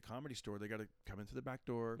into like the Comedy Store, they got to come in through the back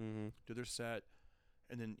door, do their set,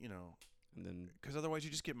 and then you know, and then because otherwise you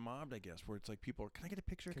just get mobbed, I guess. Where it's like people, can I get a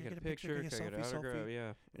picture? Can I get a picture? Can I get a selfie?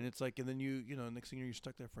 Yeah. And it's like, and then you know, next thing you're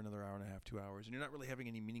stuck there for another hour and a half, 2 hours, and you're not really having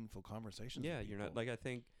any meaningful conversations. Yeah, with you're people. not. Like I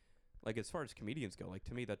think. Like as far as comedians go, like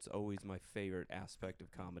to me that's always my favorite aspect of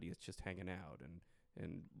comedy. It's just hanging out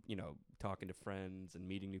and you know talking to friends and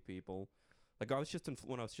meeting new people. Like when I was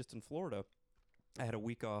just in Florida, I had a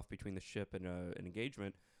week off between the ship and an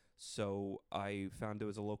engagement, so I found there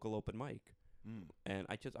was a local open mic, and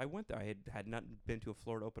I went there. I had not been to a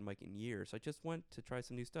Florida open mic in years. I just went to try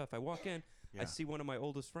some new stuff. I walk in, I see one of my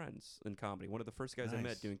oldest friends in comedy, one of the first guys I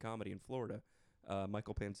met doing comedy in Florida,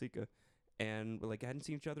 Michael Pansica. And we're like, I hadn't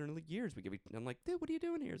seen each other in like years. I'm like, dude, what are you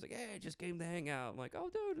doing here? He's like, hey, I just came to hang out. I'm like, oh,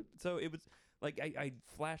 dude. So it was like, I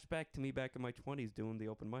flashed back to me back in my 20s doing the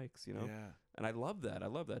open mics, you know? Yeah. And I love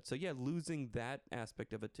that. So yeah, losing that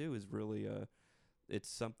aspect of it too is really, it's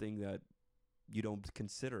something that you don't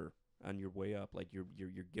consider on your way up. Like you're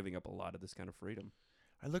giving up a lot of this kind of freedom.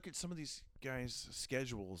 I look at some of these guys'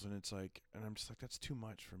 schedules and it's like, and I'm just like, that's too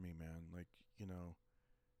much for me, man. Like, you know,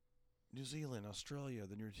 New Zealand, Australia,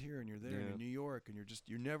 then you're here and you're there, and you're New York, and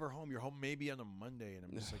you're never home. You're home maybe on a Monday, and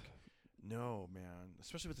I'm just like, no, man.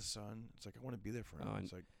 Especially with the son, it's like I want to be there for him.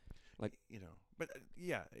 It's like you know, but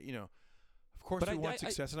you know, of course we want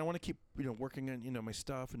success, and I want to keep you know working on you know my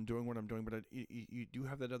stuff and doing what I'm doing. But you do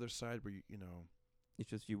have that other side where you know, it's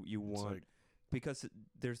just you want like, because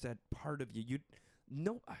there's that part of you.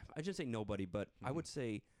 I shouldn't say nobody, but I would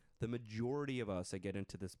say the majority of us that get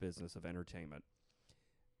into this business of entertainment.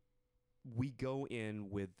 We go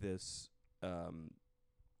in with this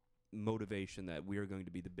motivation that we are going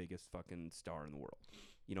to be the biggest fucking star in the world.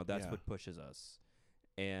 You know, that's what pushes us.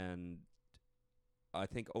 And I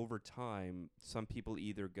think over time, some people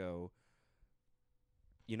either go,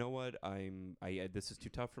 you know what, this is too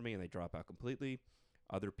tough for me, and they drop out completely.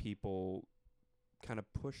 Other people kind of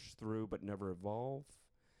push through but never evolve.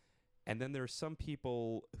 And then there are some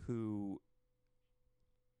people who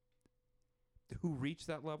reach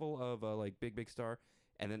that level of like big star,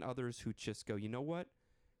 and then others who just go, you know what,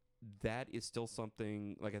 that is still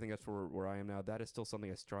something, like I think that's where I am now, that is still something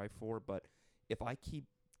I strive for, but if I keep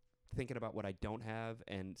thinking about what I don't have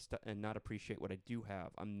and not appreciate what I do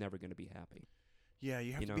have, I'm never going to be happy. Yeah,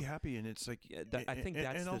 you have to be happy, and it's like, I think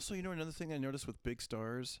that's and also, you know, another thing I noticed with big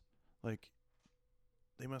stars, like,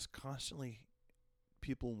 they must constantly,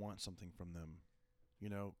 people want something from them, you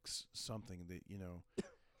know, something that, you know,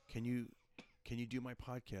 can you do my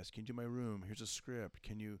podcast? Can you do my room? Here's a script.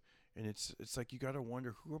 Can you? And it's like you got to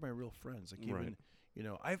wonder, who are my real friends? Like, even, Right. you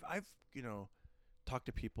know, I've you know, talked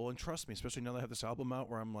to people, and trust me, especially now that I have this album out,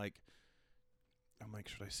 where I'm like,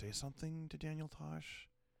 should I say something to Daniel Tosh?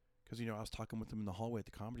 Because, you know, I was talking with him in the hallway at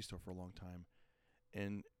the Comedy Store for a long time,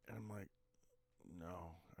 and I'm like,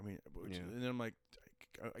 no. I mean, Yeah. and then I'm like,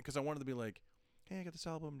 because I wanted to be like, hey, I got this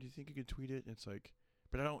album. Do you think you could tweet it? And it's like,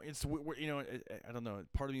 but I don't. It's you know, I don't know.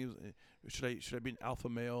 Part of me is, should I be an alpha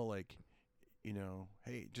male? Like, you know,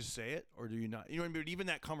 hey, just say it, or do you not? You know what I mean? But even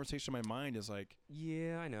that conversation in my mind is like,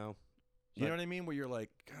 Yeah, I know. you know But- what I mean? Where you're like,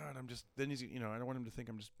 God, I'm just. Then he's, you know, I don't want him to think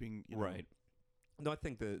I'm just being, you know, Right. No, I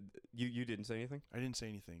think you didn't say anything. I didn't say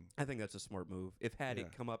anything. I think that's a smart move. If had Yeah.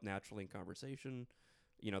 it come up naturally in conversation,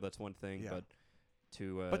 you know, that's one thing. Yeah. But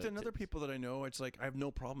to But then other people that I know, it's like I have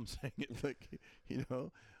no problem saying it. Like, you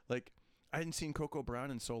know, like I hadn't seen Coco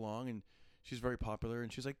Brown in so long, and she's very popular.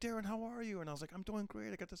 And she's like, Darren, how are you? And I was like, I'm doing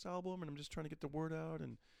great. I got this album, and I'm just trying to get the word out.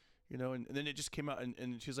 And you know, and then it just came out,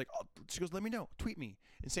 and she's like, oh, she goes, let me know, tweet me.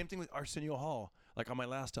 And same thing with Arsenio Hall, like on my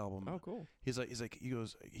last album. Oh, cool.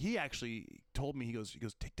 He actually told me, he goes,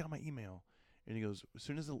 take down my email. And he goes, as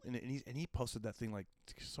soon as he posted that thing like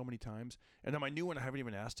so many times. And on my new one, I haven't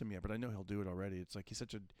even asked him yet, but I know he'll do it already. It's like he's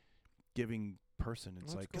such a giving person.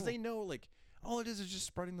 It's Well, that's like, because cool. they know, like, all it is just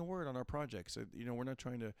spreading the word on our projects. You know, we're not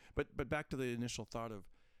trying to. But back to the initial thought of,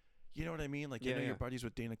 you know what I mean? Like, Yeah, I know yeah. you're buddies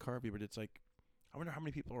with Dana Carvey, but it's like, I wonder how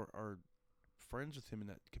many people are friends with him in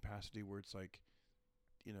that capacity, where it's like,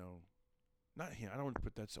 you know, not him. I don't want to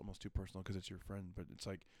put that's almost too personal because it's your friend, but it's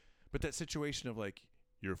like, but that situation of like,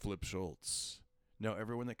 you're Flip Schultz. No,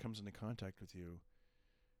 everyone that comes into contact with you,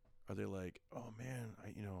 are they like, oh man,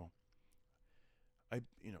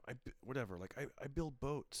 whatever. Like I build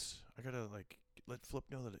boats. I gotta like let Flip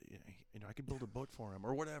know that you know I could build a boat for him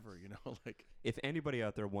or whatever. You know, like. If anybody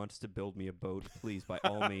out there wants to build me a boat, please, by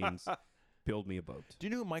all means, build me a boat. Do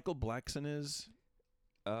you know who Michael Blackson is?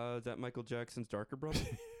 Is that Michael Jackson's darker brother?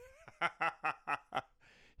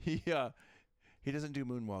 He doesn't do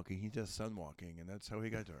moonwalking. He does sunwalking, and that's how he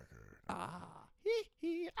got darker.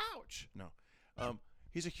 Ouch. No,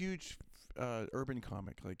 he's a huge urban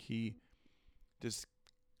comic. Like he does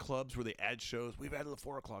clubs where they add shows. We've added the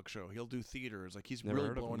 4 o'clock show. He'll do theaters. Like he's Never really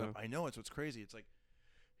heard of him, blowing up. no. I know, it's what's crazy. It's like,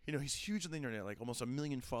 you know, he's huge on the internet. Like almost 1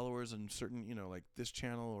 million followers on certain, you know, like this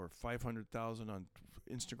channel, or 500,000 on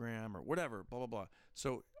Instagram or whatever. Blah blah blah.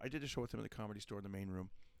 So I did a show with him at the Comedy Store in the main room.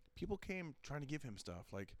 People came trying to give him stuff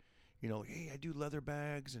like, you know, like, hey, I do leather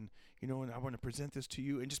bags, and you know, and I want to present this to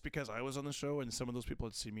you. And just because I was on the show and some of those people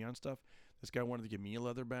had seen me on stuff, this guy wanted to give me a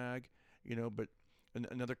leather bag, you know. But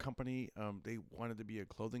another company, they wanted to be a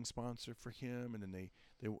clothing sponsor for him, and then they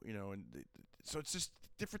you know, and so it's just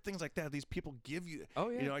different things like that. These people give you. Oh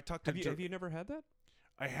yeah. You know, I talked to. Have you never had that?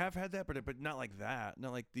 I have had that, but not like that.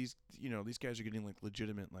 Not like these. You know, these guys are getting like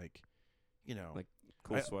legitimate, like, you know, Like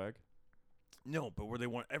cool I- swag. no, but where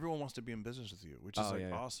everyone wants to be in business with you, which is Oh, like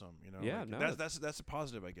yeah. awesome. You know, Yeah, like, no, that's a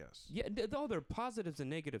positive, I guess. Yeah, there are positives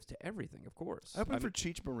and negatives to everything, of course. I opened for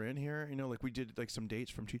Cheech Marin here. You know, like we did like some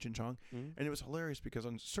dates from Cheech and Chong, Mhm. and it was hilarious because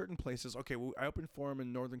on certain places, okay, well, I opened for him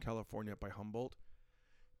in Northern California by Humboldt.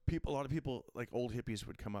 A lot of people, like old hippies,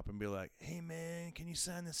 would come up and be like, "Hey man, can you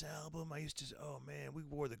sign this album? I used to, oh man, we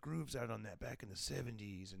wore the grooves out on that back in the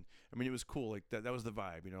 '70s," and I mean, it was cool. Like that was the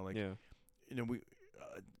vibe, you know, like yeah. you know,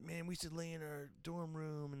 man, we used to lay in our dorm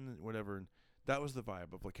room and whatever, and that was the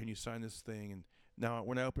vibe of like, can you sign this thing? And now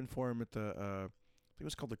when I opened for him at the, I think it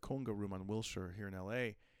was called the Conga Room on Wilshire here in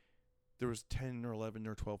L.A., there was 10 or 11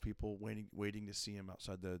 or 12 people waiting to see him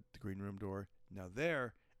outside the green room door. Now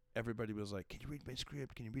there, everybody was like, can you read my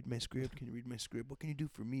script? Can you read my script? Can you read my script? What can you do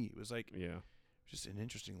for me? It was like Yeah. just an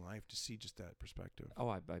interesting life to see just that perspective. Oh,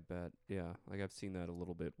 I bet. Yeah, like I've seen that a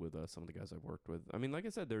little bit with some of the guys I've worked with. I mean, like I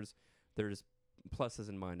said, there's pluses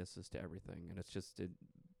and minuses to everything, and it's just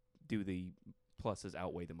do the pluses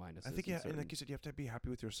outweigh the minuses? I think, in yeah, and certain- like you said, you have to be happy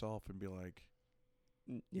with yourself and be like,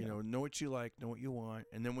 yeah. you know what you like, know what you want,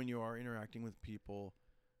 and then when you are interacting with people,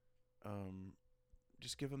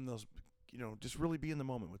 just give them those, you know, just really be in the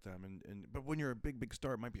moment with them. And but when you're a big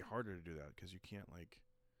star, it might be harder to do that because you can't, like,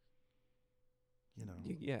 you know,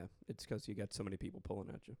 Yeah, it's because you got so many people pulling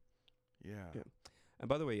at you. yeah. Yeah. And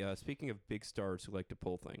by the way, speaking of big stars who like to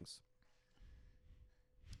pull things,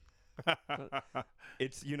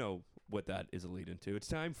 it's, you know what that is a lead into. It's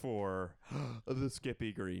time for the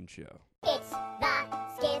Skippy Green Show. It's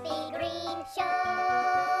the Skippy Green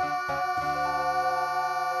Show.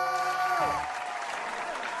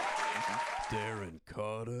 Darren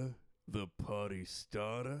Carter, the party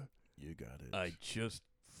starter. You got it. I just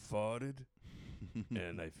farted.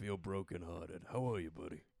 and I feel brokenhearted. How are you,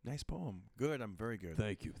 buddy? Nice poem. Good. I'm very good.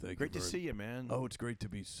 Thank you. Thank Great you. to see you, man. Oh, it's great to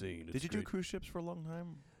be seen. Did you do cruise ships for a long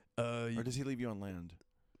time, do? or does he leave you on land?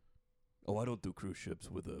 Oh, I don't do cruise ships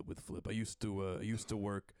with Flip. I used to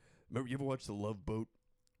work. Remember, you ever watch The Love Boat?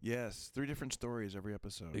 Yes, 3 different stories every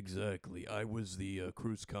episode. Exactly. I was the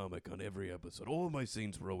cruise comic on every episode. All of my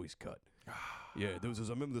scenes were always cut. Yeah, there was.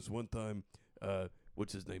 I remember this one time.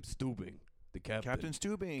 What's his name? Stubing, the captain. Captain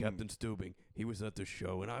Stubing. Captain Stubing. He was at the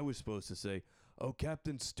show, and I was supposed to say, "Oh,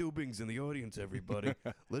 Captain Stubing's in the audience, everybody.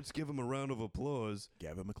 Let's give him a round of applause."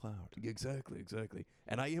 Gavin McLeod. Exactly.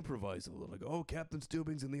 And I improvised a little. I go, "Oh, Captain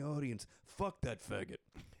Stubing's in the audience. Fuck that faggot."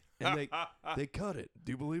 And they cut it.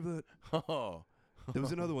 Do you believe that? Oh. There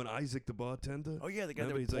was another one, Isaac the bartender. Oh, yeah, the guy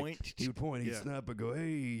that Remember, would he's like- point. he would point, he'd Yeah. snap and go,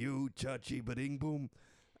 "Hey, you, chachi bading boom."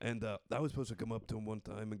 And I was supposed to come up to him one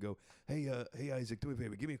time and go, hey, Isaac, do me a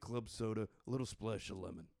favor. Give me a club soda, a little splash of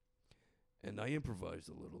lemon. And I improvised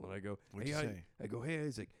a little, and I go, What'd hey, you say? I go, "Hey,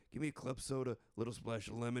 Isaac, give me a club soda, little splash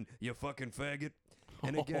of lemon, you fucking faggot."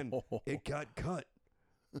 And again, it got cut.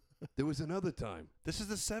 There was another time. This is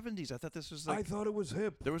the 70s. I thought this was I like... thought it was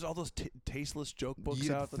hip. There was all those tasteless joke books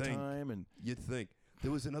You'd out at the think. time, and You'd think.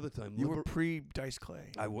 There was another time. you were pre-Dice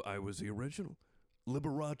Clay. I was the original.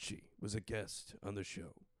 Liberace was a guest on the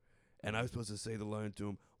show. And I was supposed to say the line to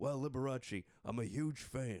him, "Well, Liberace, I'm a huge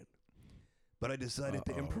fan." But I decided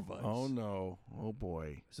to improvise. Oh, no. Oh,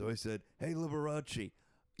 boy. So I said, "Hey, Liberace,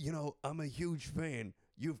 you know, I'm a huge fan.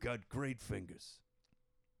 You've got great fingers."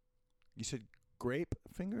 You said grape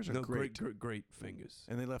fingers or No, great? great fingers.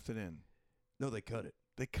 And they left it in. No, they cut it.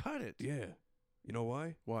 They cut it. Yeah. You know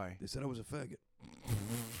why? Why? They said I was a faggot.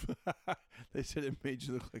 They said it made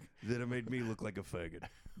you look like... That it made me look like a faggot.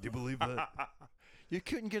 Do you believe that? You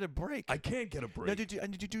couldn't get a break. I can't get a break. Now, did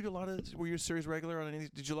you do a lot of... Were you a series regular on any...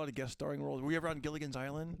 Did you do a lot of guest starring roles? Were you ever on Gilligan's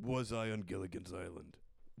Island? Was I on Gilligan's Island?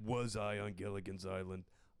 Was I on Gilligan's Island?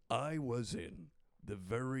 I was in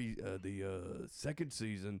the second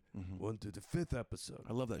season, 1 to the 5th episode.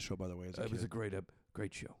 I love that show, by the way, as a It kid. was a great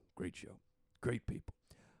show. Great show. Great people.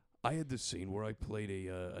 I had this scene where I played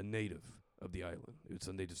a native of the island. It was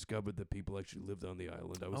when they discovered that people actually lived on the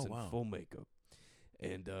island. I was in wow. full makeup.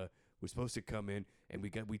 And we're supposed to come in, and we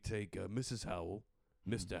take Mrs. Howell,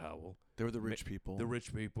 Mr. Howell. They were the rich people. The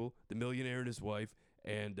rich people, the millionaire and his wife,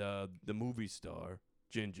 and the movie star,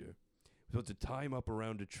 Ginger. We're supposed to tie him up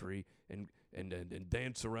around a tree and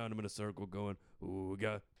dance around him in a circle going,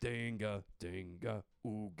 "Ooga, dinga, dinga,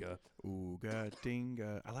 ooga." Ooga,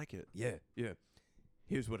 dinga. I like it. Yeah.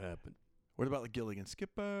 Here's what happened. What about like Gilligan?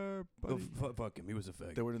 Skipper? Oh, Buddy? fuck him. He was a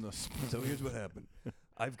faggot. They were in those... So here's what happened.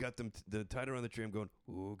 I've got them tied around the tree. I'm going,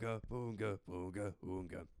 "Ooga, boonga, boonga,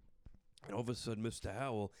 oonga." And all of a sudden, Mr.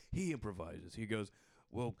 Howell, he improvises. He goes,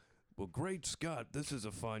 well, great Scott, this is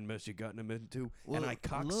a fine mess you gotten him into. And I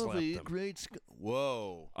cock-slapped him. Great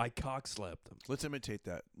Whoa. I cock-slapped him. Let's imitate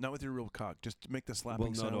that. Not with your real cock. Just make the slapping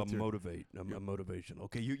Well, sound. no, with I'm your... I'm motivational.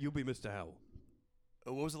 Okay, you be Mr. Howell.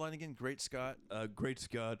 What was the line again? Great Scott. Great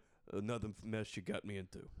Scott, another mess you got me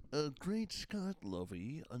into. Great Scott,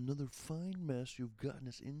 lovey, another fine mess you've gotten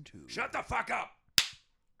us into. Shut the fuck up!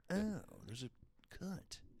 Oh, there's a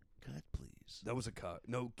cut. Cut, please. That was a cock.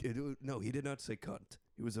 No, no, he did not say cunt.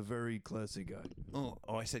 He was a very classy guy. Oh,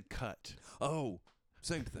 I said cut. Oh,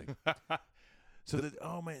 same thing. So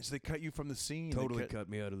they cut you from the scene. Totally cut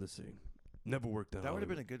me out of the scene. Never worked out. That would have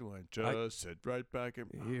been a good one. Just sit right back and...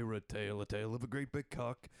 Hear a tale of a great big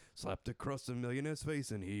cock slapped across the millionaire's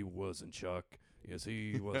face, and he was in shock. Yes,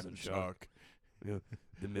 he was in shock. Yeah.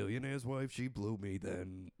 The millionaire's wife, she blew me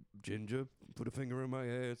then. Ginger put a finger in my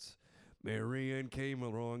ass. Mary Ann came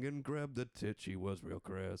along and grabbed the tit. She was real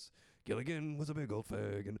crass. Gilligan was a big old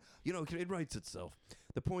fag. And, it writes itself.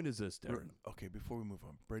 The point is this, Darren. Okay, before we move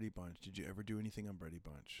on, Brady Bunch. Did you ever do anything on Brady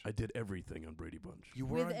Bunch? I did everything on Brady Bunch. You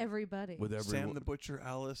were With on everybody. With everyone. Sam the Butcher,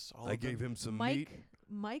 Alice, all I of them? gave him some meat.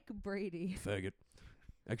 Mike Brady. Faggot.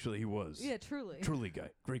 Actually, he was. Yeah, truly. Truly guy.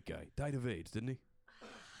 Great guy. Died of AIDS, didn't he?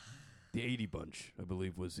 The 80 Bunch, I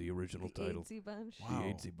believe, was the original title. The Bunch. Wow. The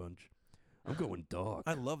AIDS Bunch. I'm going dark.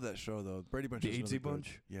 I love that show though. Brady Bunch. The is AIDS another good-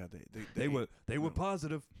 Bunch? Yeah, They were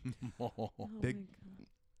positive. Oh Big-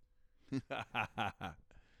 my God.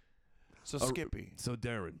 So Oh, Skippy. So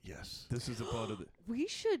Darren, Yes. this is a part of the. We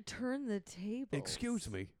should turn the table. Excuse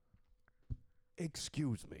me.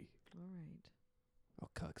 Excuse me. All right.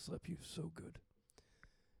 I'll cock slap you so good.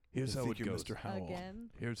 Here's I how think it you're goes. Mr. Howell. Again.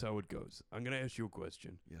 Here's how it goes. I'm gonna ask you a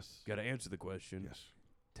question. Yes. Got to answer the question. Yes.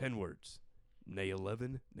 10 words. Nay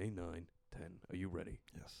 11. Nay 9. 10. Are you ready?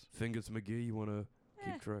 Yes. Fingers McGee, you wanna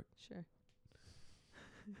keep track? Sure.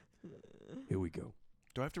 Here we go.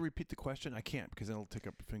 Do I have to repeat the question? I can't because then it'll take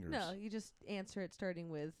up your fingers. No, you just answer it starting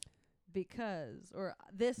with because or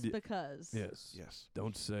this because. Yes. Yes.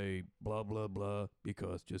 Don't say blah blah blah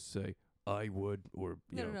because. Just say I would or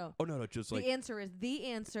you know. No. Oh no, just like The answer is the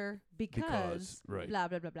answer because right. blah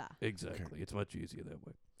blah blah blah. Exactly. It's much easier that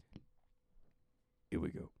way. Here we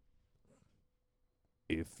go.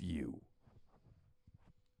 If you,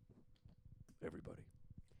 everybody,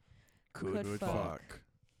 could Could fuck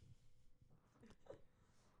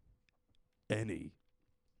any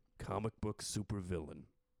comic book supervillain,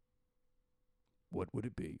 what would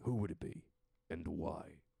it be? Who would it be? And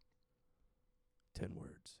why? 10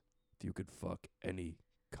 words. If you could fuck any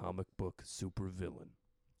comic book supervillain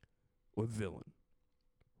or villain,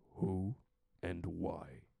 who and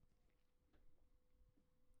why?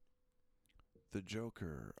 the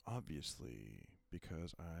Joker, obviously,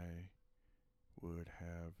 because I would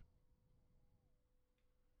have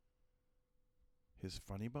his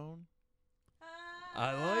funny bone.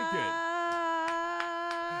 I like it.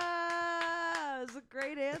 That was a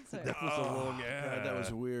great answer. That was a long God, that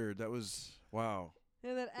was weird. That was wow.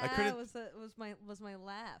 Yeah, that I couldn't- was my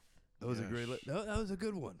laugh. That was a Yeah, great. That was a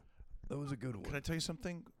good one. That was a good one. Can I tell you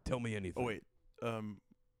something? Tell me anything. Oh wait.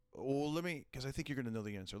 Well, let me, because I think you're gonna know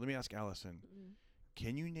the answer. Let me ask Allison.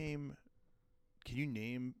 Can you name any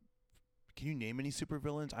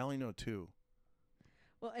supervillains? I only know two.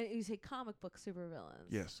 Well, and you say comic book supervillains.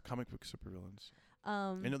 Yes, comic book supervillains. I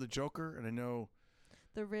I know the Joker, and I know.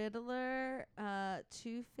 the Riddler,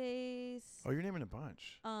 Two-Face. Oh, you're naming a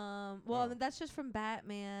bunch. Well, Oh. that's just from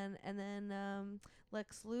Batman, and then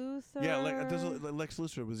Lex Luthor. Yeah, Lex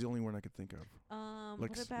Luthor was the only one I could think of. What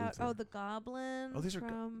Lex about Luthor. the Goblin? Oh, these are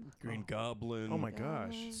from. Green Goblin. Oh my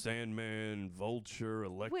gosh. Sandman, Vulture,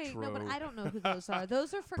 Electro. Wait, no, but I don't know who those are.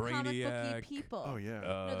 Those are for comic booky Brainiac. people. Oh yeah.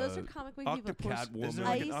 No, those are comic booky people. Catwoman. Is there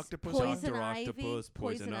like an Ice, octopus? Poison Dr. Ivy, Octopus,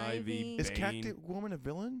 Poison Ivy, Is Bane. Catwoman a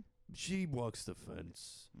villain? She walks the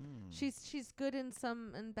fence. She's good in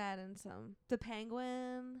some and bad in some. The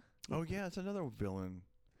Penguin. Oh yeah, it's another villain.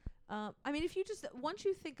 I mean, if you just once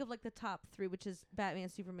you think of like the top three, which is Batman,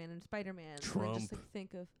 Superman, and Spider-Man, then Trump. just like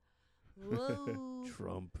think of. Whoa.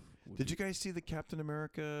 Trump. would Did be- you guys see the Captain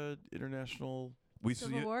America International? We see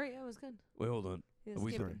Civil it. War? Yeah, it was good. Wait, hold on. Yeah,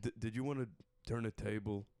 We skip said- it. did you want to turn a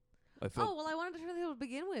table? I felt. Oh well, I wanted to turn the table to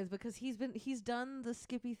begin with because he's done the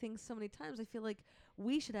Skippy thing so many times. I feel like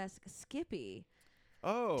we should ask Skippy.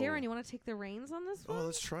 Oh. Darren, you want to take the reins on this one? Oh,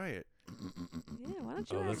 let's try it. Yeah, why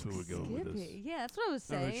don't you Oh, ask that's where we're going with this. Skippy? Yeah, that's what I was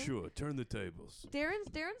All saying. right, sure. Turn the tables.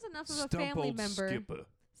 Darren's enough of a Stump family old member. Skipper.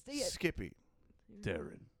 Yeah. Skippy,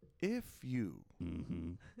 Darren. if you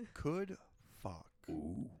Mm-hmm. could fuck.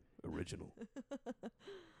 Ooh, original.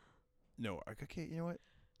 No, okay, you know what?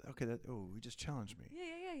 Okay, we just challenged me.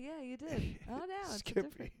 Yeah, you did. Oh, no, it's Skippy.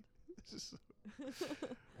 different. This is,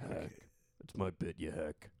 Hack. That's my bit, you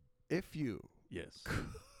hack. if you Yes.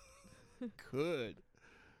 could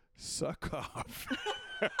suck off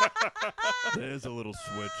There's a little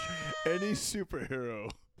switch. any superhero,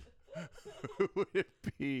 who would it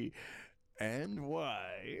be and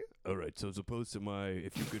why? All right, so as opposed to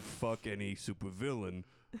if you could fuck any supervillain,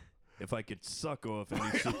 if I could suck off any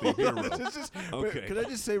superhero. This is- Okay. Can I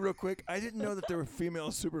just say real quick? I didn't know that there were female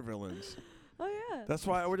supervillains. Oh yeah. That's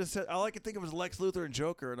why I would have said all I could think of was Lex Luthor and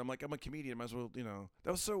Joker, and I'm like, I'm a comedian, might as well,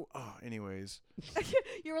 That was so. Anyways,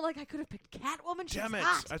 You were like, I could have picked Catwoman. She's damn it!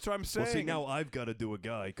 hot. That's what I'm saying. Well, see, now I've got to do a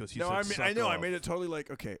guy because no, said I suck know. I off. made it totally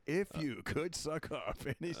like, okay, if you could suck off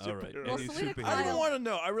any All right. superhero. Well, Any Selena superhero. I don't even Kyle- want to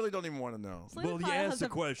know. I really don't even want to know. Selena Well, you Kyle asked has the a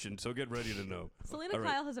question, so get ready to know. Selena All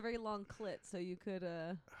right. Kyle has a very long clit, so you could.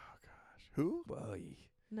 Who? Why?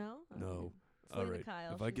 No. No. Okay. All Selena right.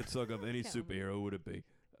 Kyle, If I she's could suck off any Catwoman. superhero, who would it be?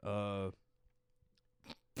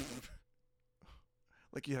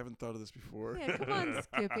 Like you haven't thought of this before? Yeah, come on,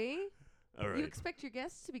 Skippy. All right. You expect your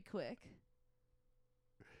guests to be quick.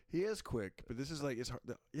 He is quick, but this is like it's hard.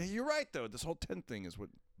 Yeah, you're right though. This whole 10 thing is what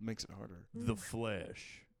makes it harder. The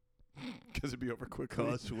Flash. Because it'd be over quickly.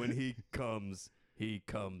 Because when he comes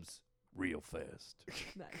real fast.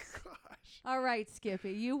 Nice. Gosh. All right,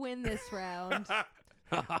 Skippy, you win this round. Ha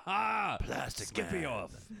ha ha! Plastic Skippy man.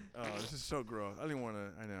 off. Oh, this is so gross. I didn't want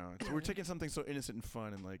to. I know. We're taking something so innocent and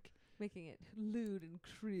fun and like. Making it lewd and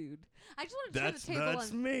crude. I just want to turn That's the table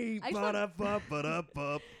on. me. I just want-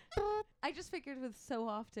 Ba-da-ba-ba-da-ba. I just figured with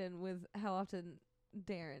how often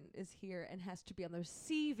Darren is here and has to be on the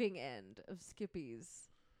receiving end of Skippy's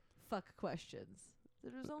fuck questions.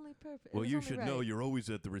 It was only perfect. Well, you should know you're always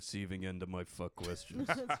at the receiving end of my fuck questions.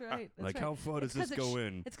 That's right. That's Like, right. how far does It's 'cause this it's go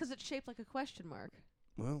in? It's because it's shaped like a question mark.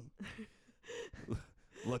 Well, I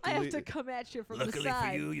luckily, have to come at you from the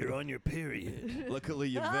side. you're on your period. Luckily,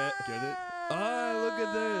 Yvette, get it? look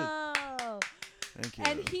at this. Thank you.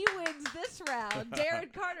 And he wins this round.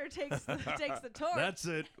 Darren Carter takes the torch. That's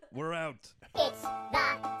it. We're out. It's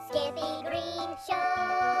the Skippy Green Show.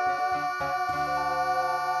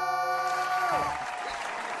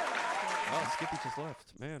 Oh, Skippy just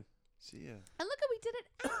left. Man. See ya. And look, we did an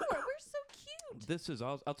hour. We're so cute. This is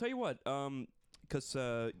I'll tell you what, because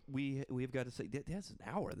we've got to say that's an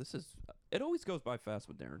hour. This is it always goes by fast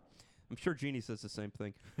with Darren. I'm sure Jeannie says the same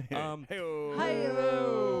thing. Hi-yo.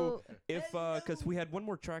 If because we had one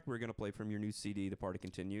more track we were gonna play from your new CD, The Party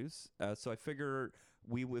Continues. So I figure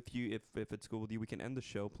if it's cool with you, we can end the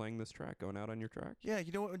show playing this track, going out on your track. Yeah,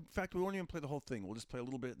 you know what? In fact, we won't even play the whole thing. We'll just play a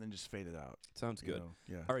little bit and then just fade it out. Sounds good.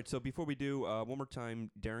 Yeah. All right, so before we do, one more time,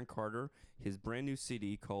 Darren Carter, his brand new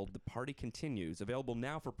CD called The Party Continues, available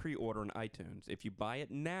now for pre-order on iTunes. If you buy it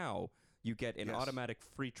now, you get an automatic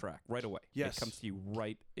free track right away. Yes. It comes to you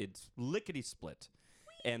right. It's lickety-split.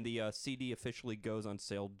 And the CD officially goes on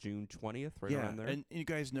sale June 20th, right around there. And you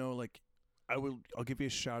guys know, like, I'll give you a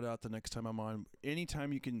shout out the next time I'm on.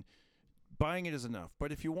 Anytime you can, buying it is enough.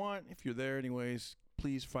 But if you're there anyways,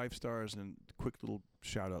 please 5 stars and quick little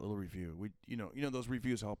shout out, little review. We, you know, those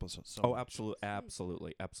reviews help us so much.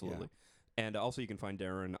 Absolutely. Yeah. And also you can find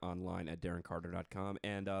Darren online at darrencarter.com.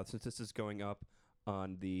 And since this is going up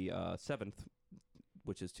on the 7th,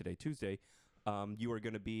 which is today, Tuesday, you are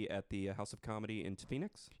going to be at the House of Comedy in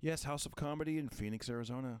Phoenix? Yes, House of Comedy in Phoenix,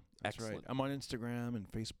 Arizona. That's Excellent. right. I'm on Instagram and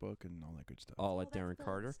Facebook and all that good stuff. All at Darren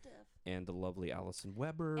Carter. And the lovely Allison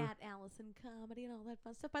Weber. At Allison Comedy and all that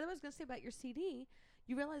fun stuff. By the way, I was going to say about your CD,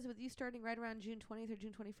 you realize with you starting right around June 20th or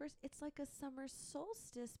June 21st, it's like a summer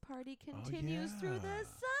solstice party continues through the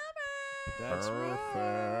summer. That's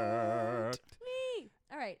perfect. Me.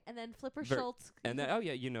 All right, and then Flipper Schultz. And then,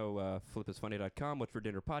 flipisfunny.com,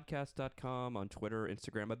 whatfordinnerpodcast.com, on Twitter,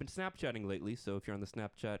 Instagram. I've been Snapchatting lately, so if you're on the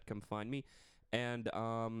Snapchat, come find me. And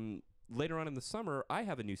later on in the summer, I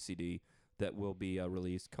have a new CD that will be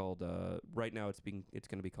released called, right now it's going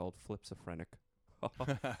to be called Flipsophrenic.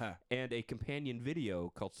 And a companion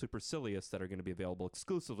video called Supercilious that are going to be available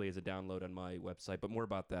exclusively as a download on my website, but more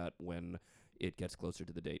about that when it gets closer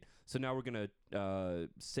to the date. So now we're going to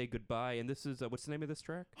say goodbye, and this is, what's the name of this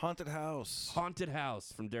track? Haunted House. Haunted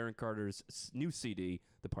House from Darren Carter's new CD,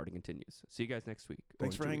 The Party Continues. See you guys next week.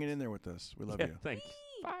 Thanks for hanging in there with us. We love you. Thanks.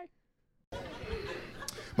 Bye.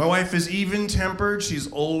 My wife is even-tempered. She's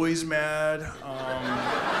always mad.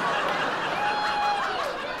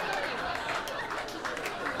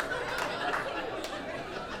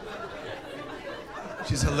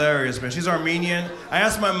 She's hilarious, man. She's Armenian. I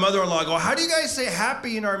asked my mother-in-law, I go, how do you guys say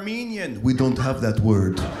happy in Armenian? We don't have that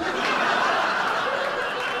word.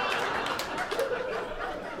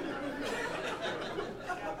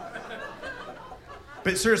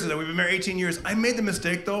 But seriously, though, we've been married 18 years. I made the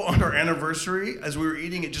mistake, though, on our anniversary. As we were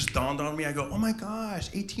eating, it just dawned on me. I go, oh my gosh,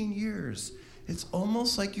 18 years. It's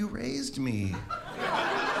almost like you raised me.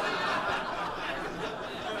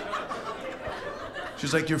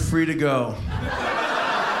 She's like, you're free to go.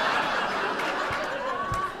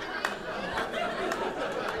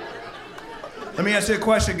 Let me ask you a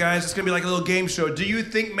question, guys. It's gonna be like a little game show. Do you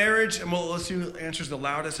think marriage, and let's see who answers the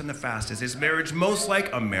loudest and the fastest. Is marriage most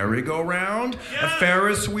like a merry-go-round, a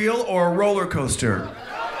Ferris wheel, or a roller coaster?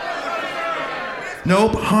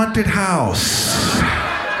 Nope, haunted house.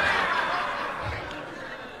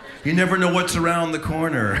 You never know what's around the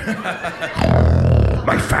corner.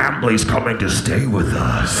 My family's coming to stay with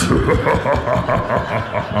us.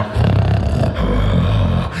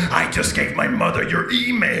 I just gave my mother your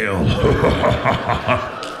email.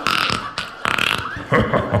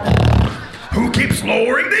 Who keeps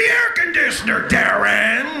lowering the air conditioner,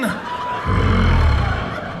 Darren?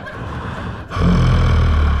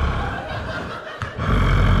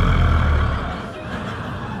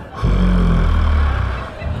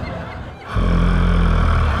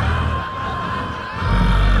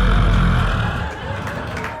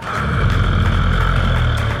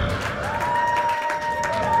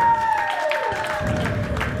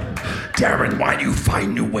 Darren, why do you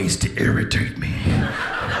find new ways to irritate me?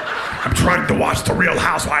 I'm trying to watch The Real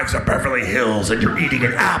Housewives of Beverly Hills and you're eating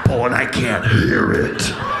an apple and I can't hear it.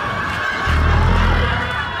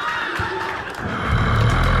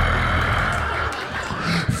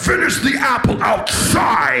 Finish the apple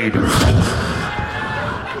outside.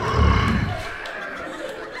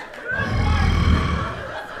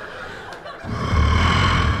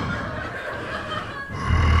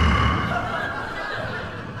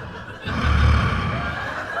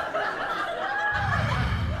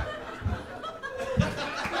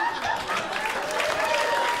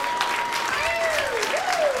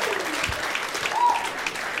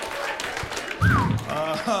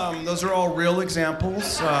 Those are all real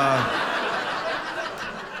examples.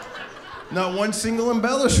 Not one single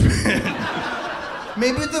embellishment.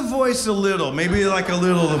 Maybe the voice a little. Maybe like a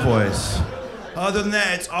little the voice. Other than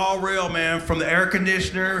that, it's all real, man. From the air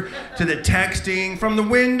conditioner to the texting, from the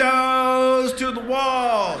windows to the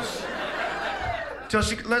walls. Till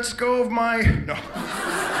she lets go of my... No.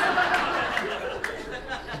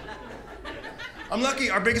 I'm lucky.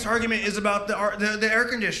 Our biggest argument is about the air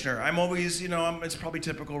conditioner. I'm always, it's probably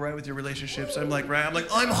typical, right, with your relationships. I'm like,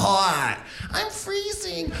 I'm hot. I'm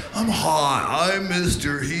freezing. I'm hot. I'm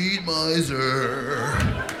Mr. Heat Miser.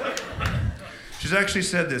 She's actually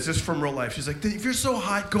said this. This is from real life. She's like, if you're so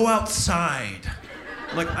hot, go outside.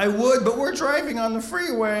 I'm like, I would, but we're driving on the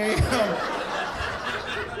freeway.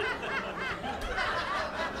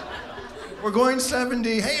 We're going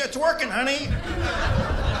 70. Hey, it's working, honey.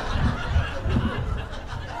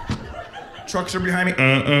 Trucks are behind me.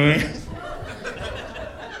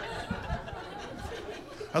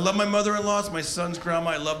 I love my mother-in-law. It's my son's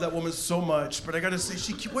grandma. I love that woman so much. But I gotta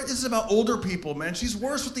say, what is it about older people, man? She's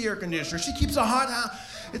worse with the air conditioner. She keeps a hot house.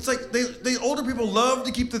 It's like they older people love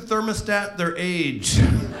to keep the thermostat their age.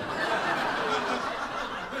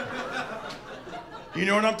 You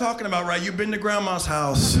know what I'm talking about, right? You've been to grandma's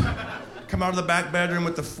house. Come out of the back bedroom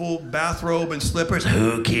with the full bathrobe and slippers.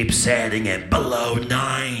 Who keeps setting it below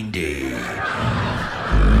 90?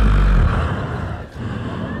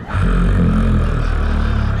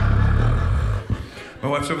 My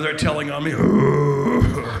wife's over there telling on me.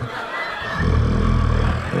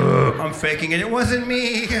 I'm faking it. It wasn't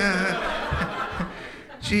me.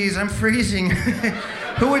 Jeez, I'm freezing.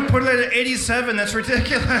 Who would put it at 87? That's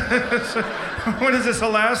ridiculous. What is this,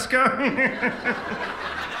 Alaska?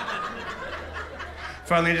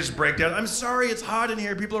 Finally, I just break down. I'm sorry, it's hot in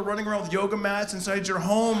here. People are running around with yoga mats inside your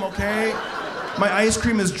home, okay? My ice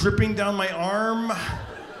cream is dripping down my arm.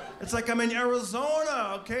 It's like I'm in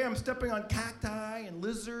Arizona, okay? I'm stepping on cacti and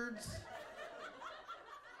lizards.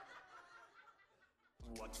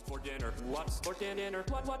 What's for dinner? What's for dinner?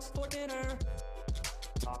 What's for dinner?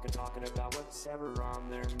 Talking about what's ever on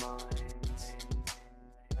their minds.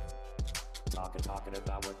 Talking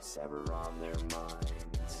about what's ever on their minds.